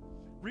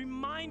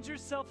 Remind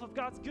yourself of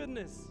God's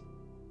goodness.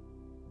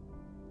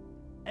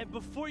 And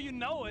before you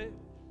know it,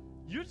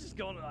 you're just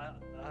going, I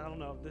don't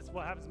know, this is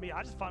what happens to me.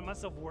 I just find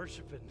myself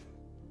worshiping.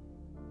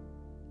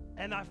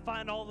 And I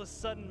find all of a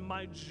sudden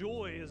my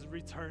joy is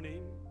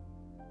returning.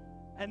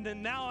 And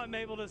then now I'm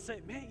able to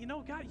say, man, you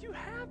know, God, you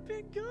have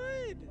been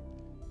good.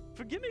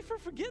 Forgive me for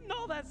forgetting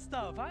all that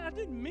stuff. I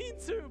didn't mean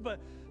to,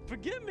 but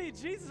forgive me,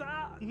 Jesus.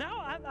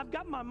 I've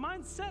got my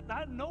mind set.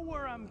 I know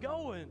where I'm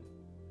going.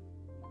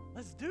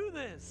 Let's do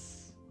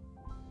this.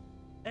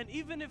 And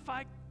even if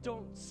I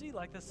don't see,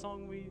 like the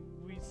song we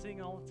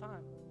sing all the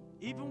time,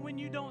 even when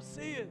you don't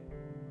see it,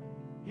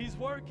 he's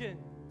working.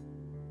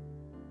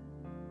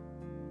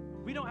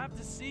 We don't have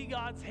to see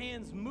God's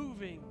hands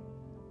moving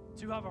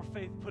to have our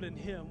faith put in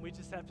him. We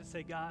just have to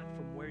say, God,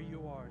 from where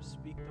you are,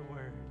 speak the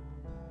word.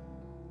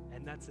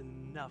 And that's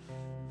enough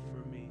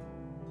for me.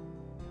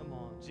 Come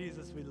on.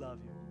 Jesus, we love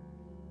you.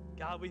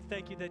 God, we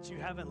thank you that you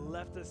haven't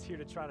left us here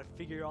to try to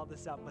figure all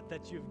this out, but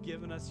that you've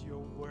given us your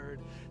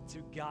word to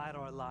guide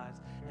our lives.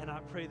 And I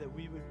pray that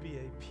we would be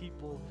a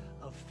people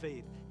of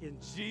faith. In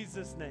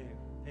Jesus' name,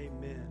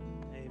 amen.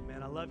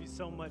 Amen. I love you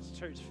so much,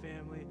 church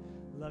family.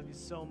 Love you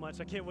so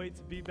much. I can't wait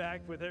to be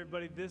back with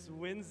everybody this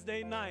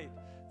Wednesday night.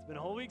 It's been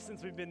a whole week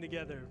since we've been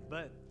together,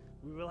 but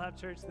we will have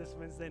church this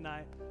Wednesday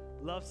night.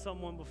 Love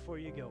someone before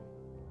you go.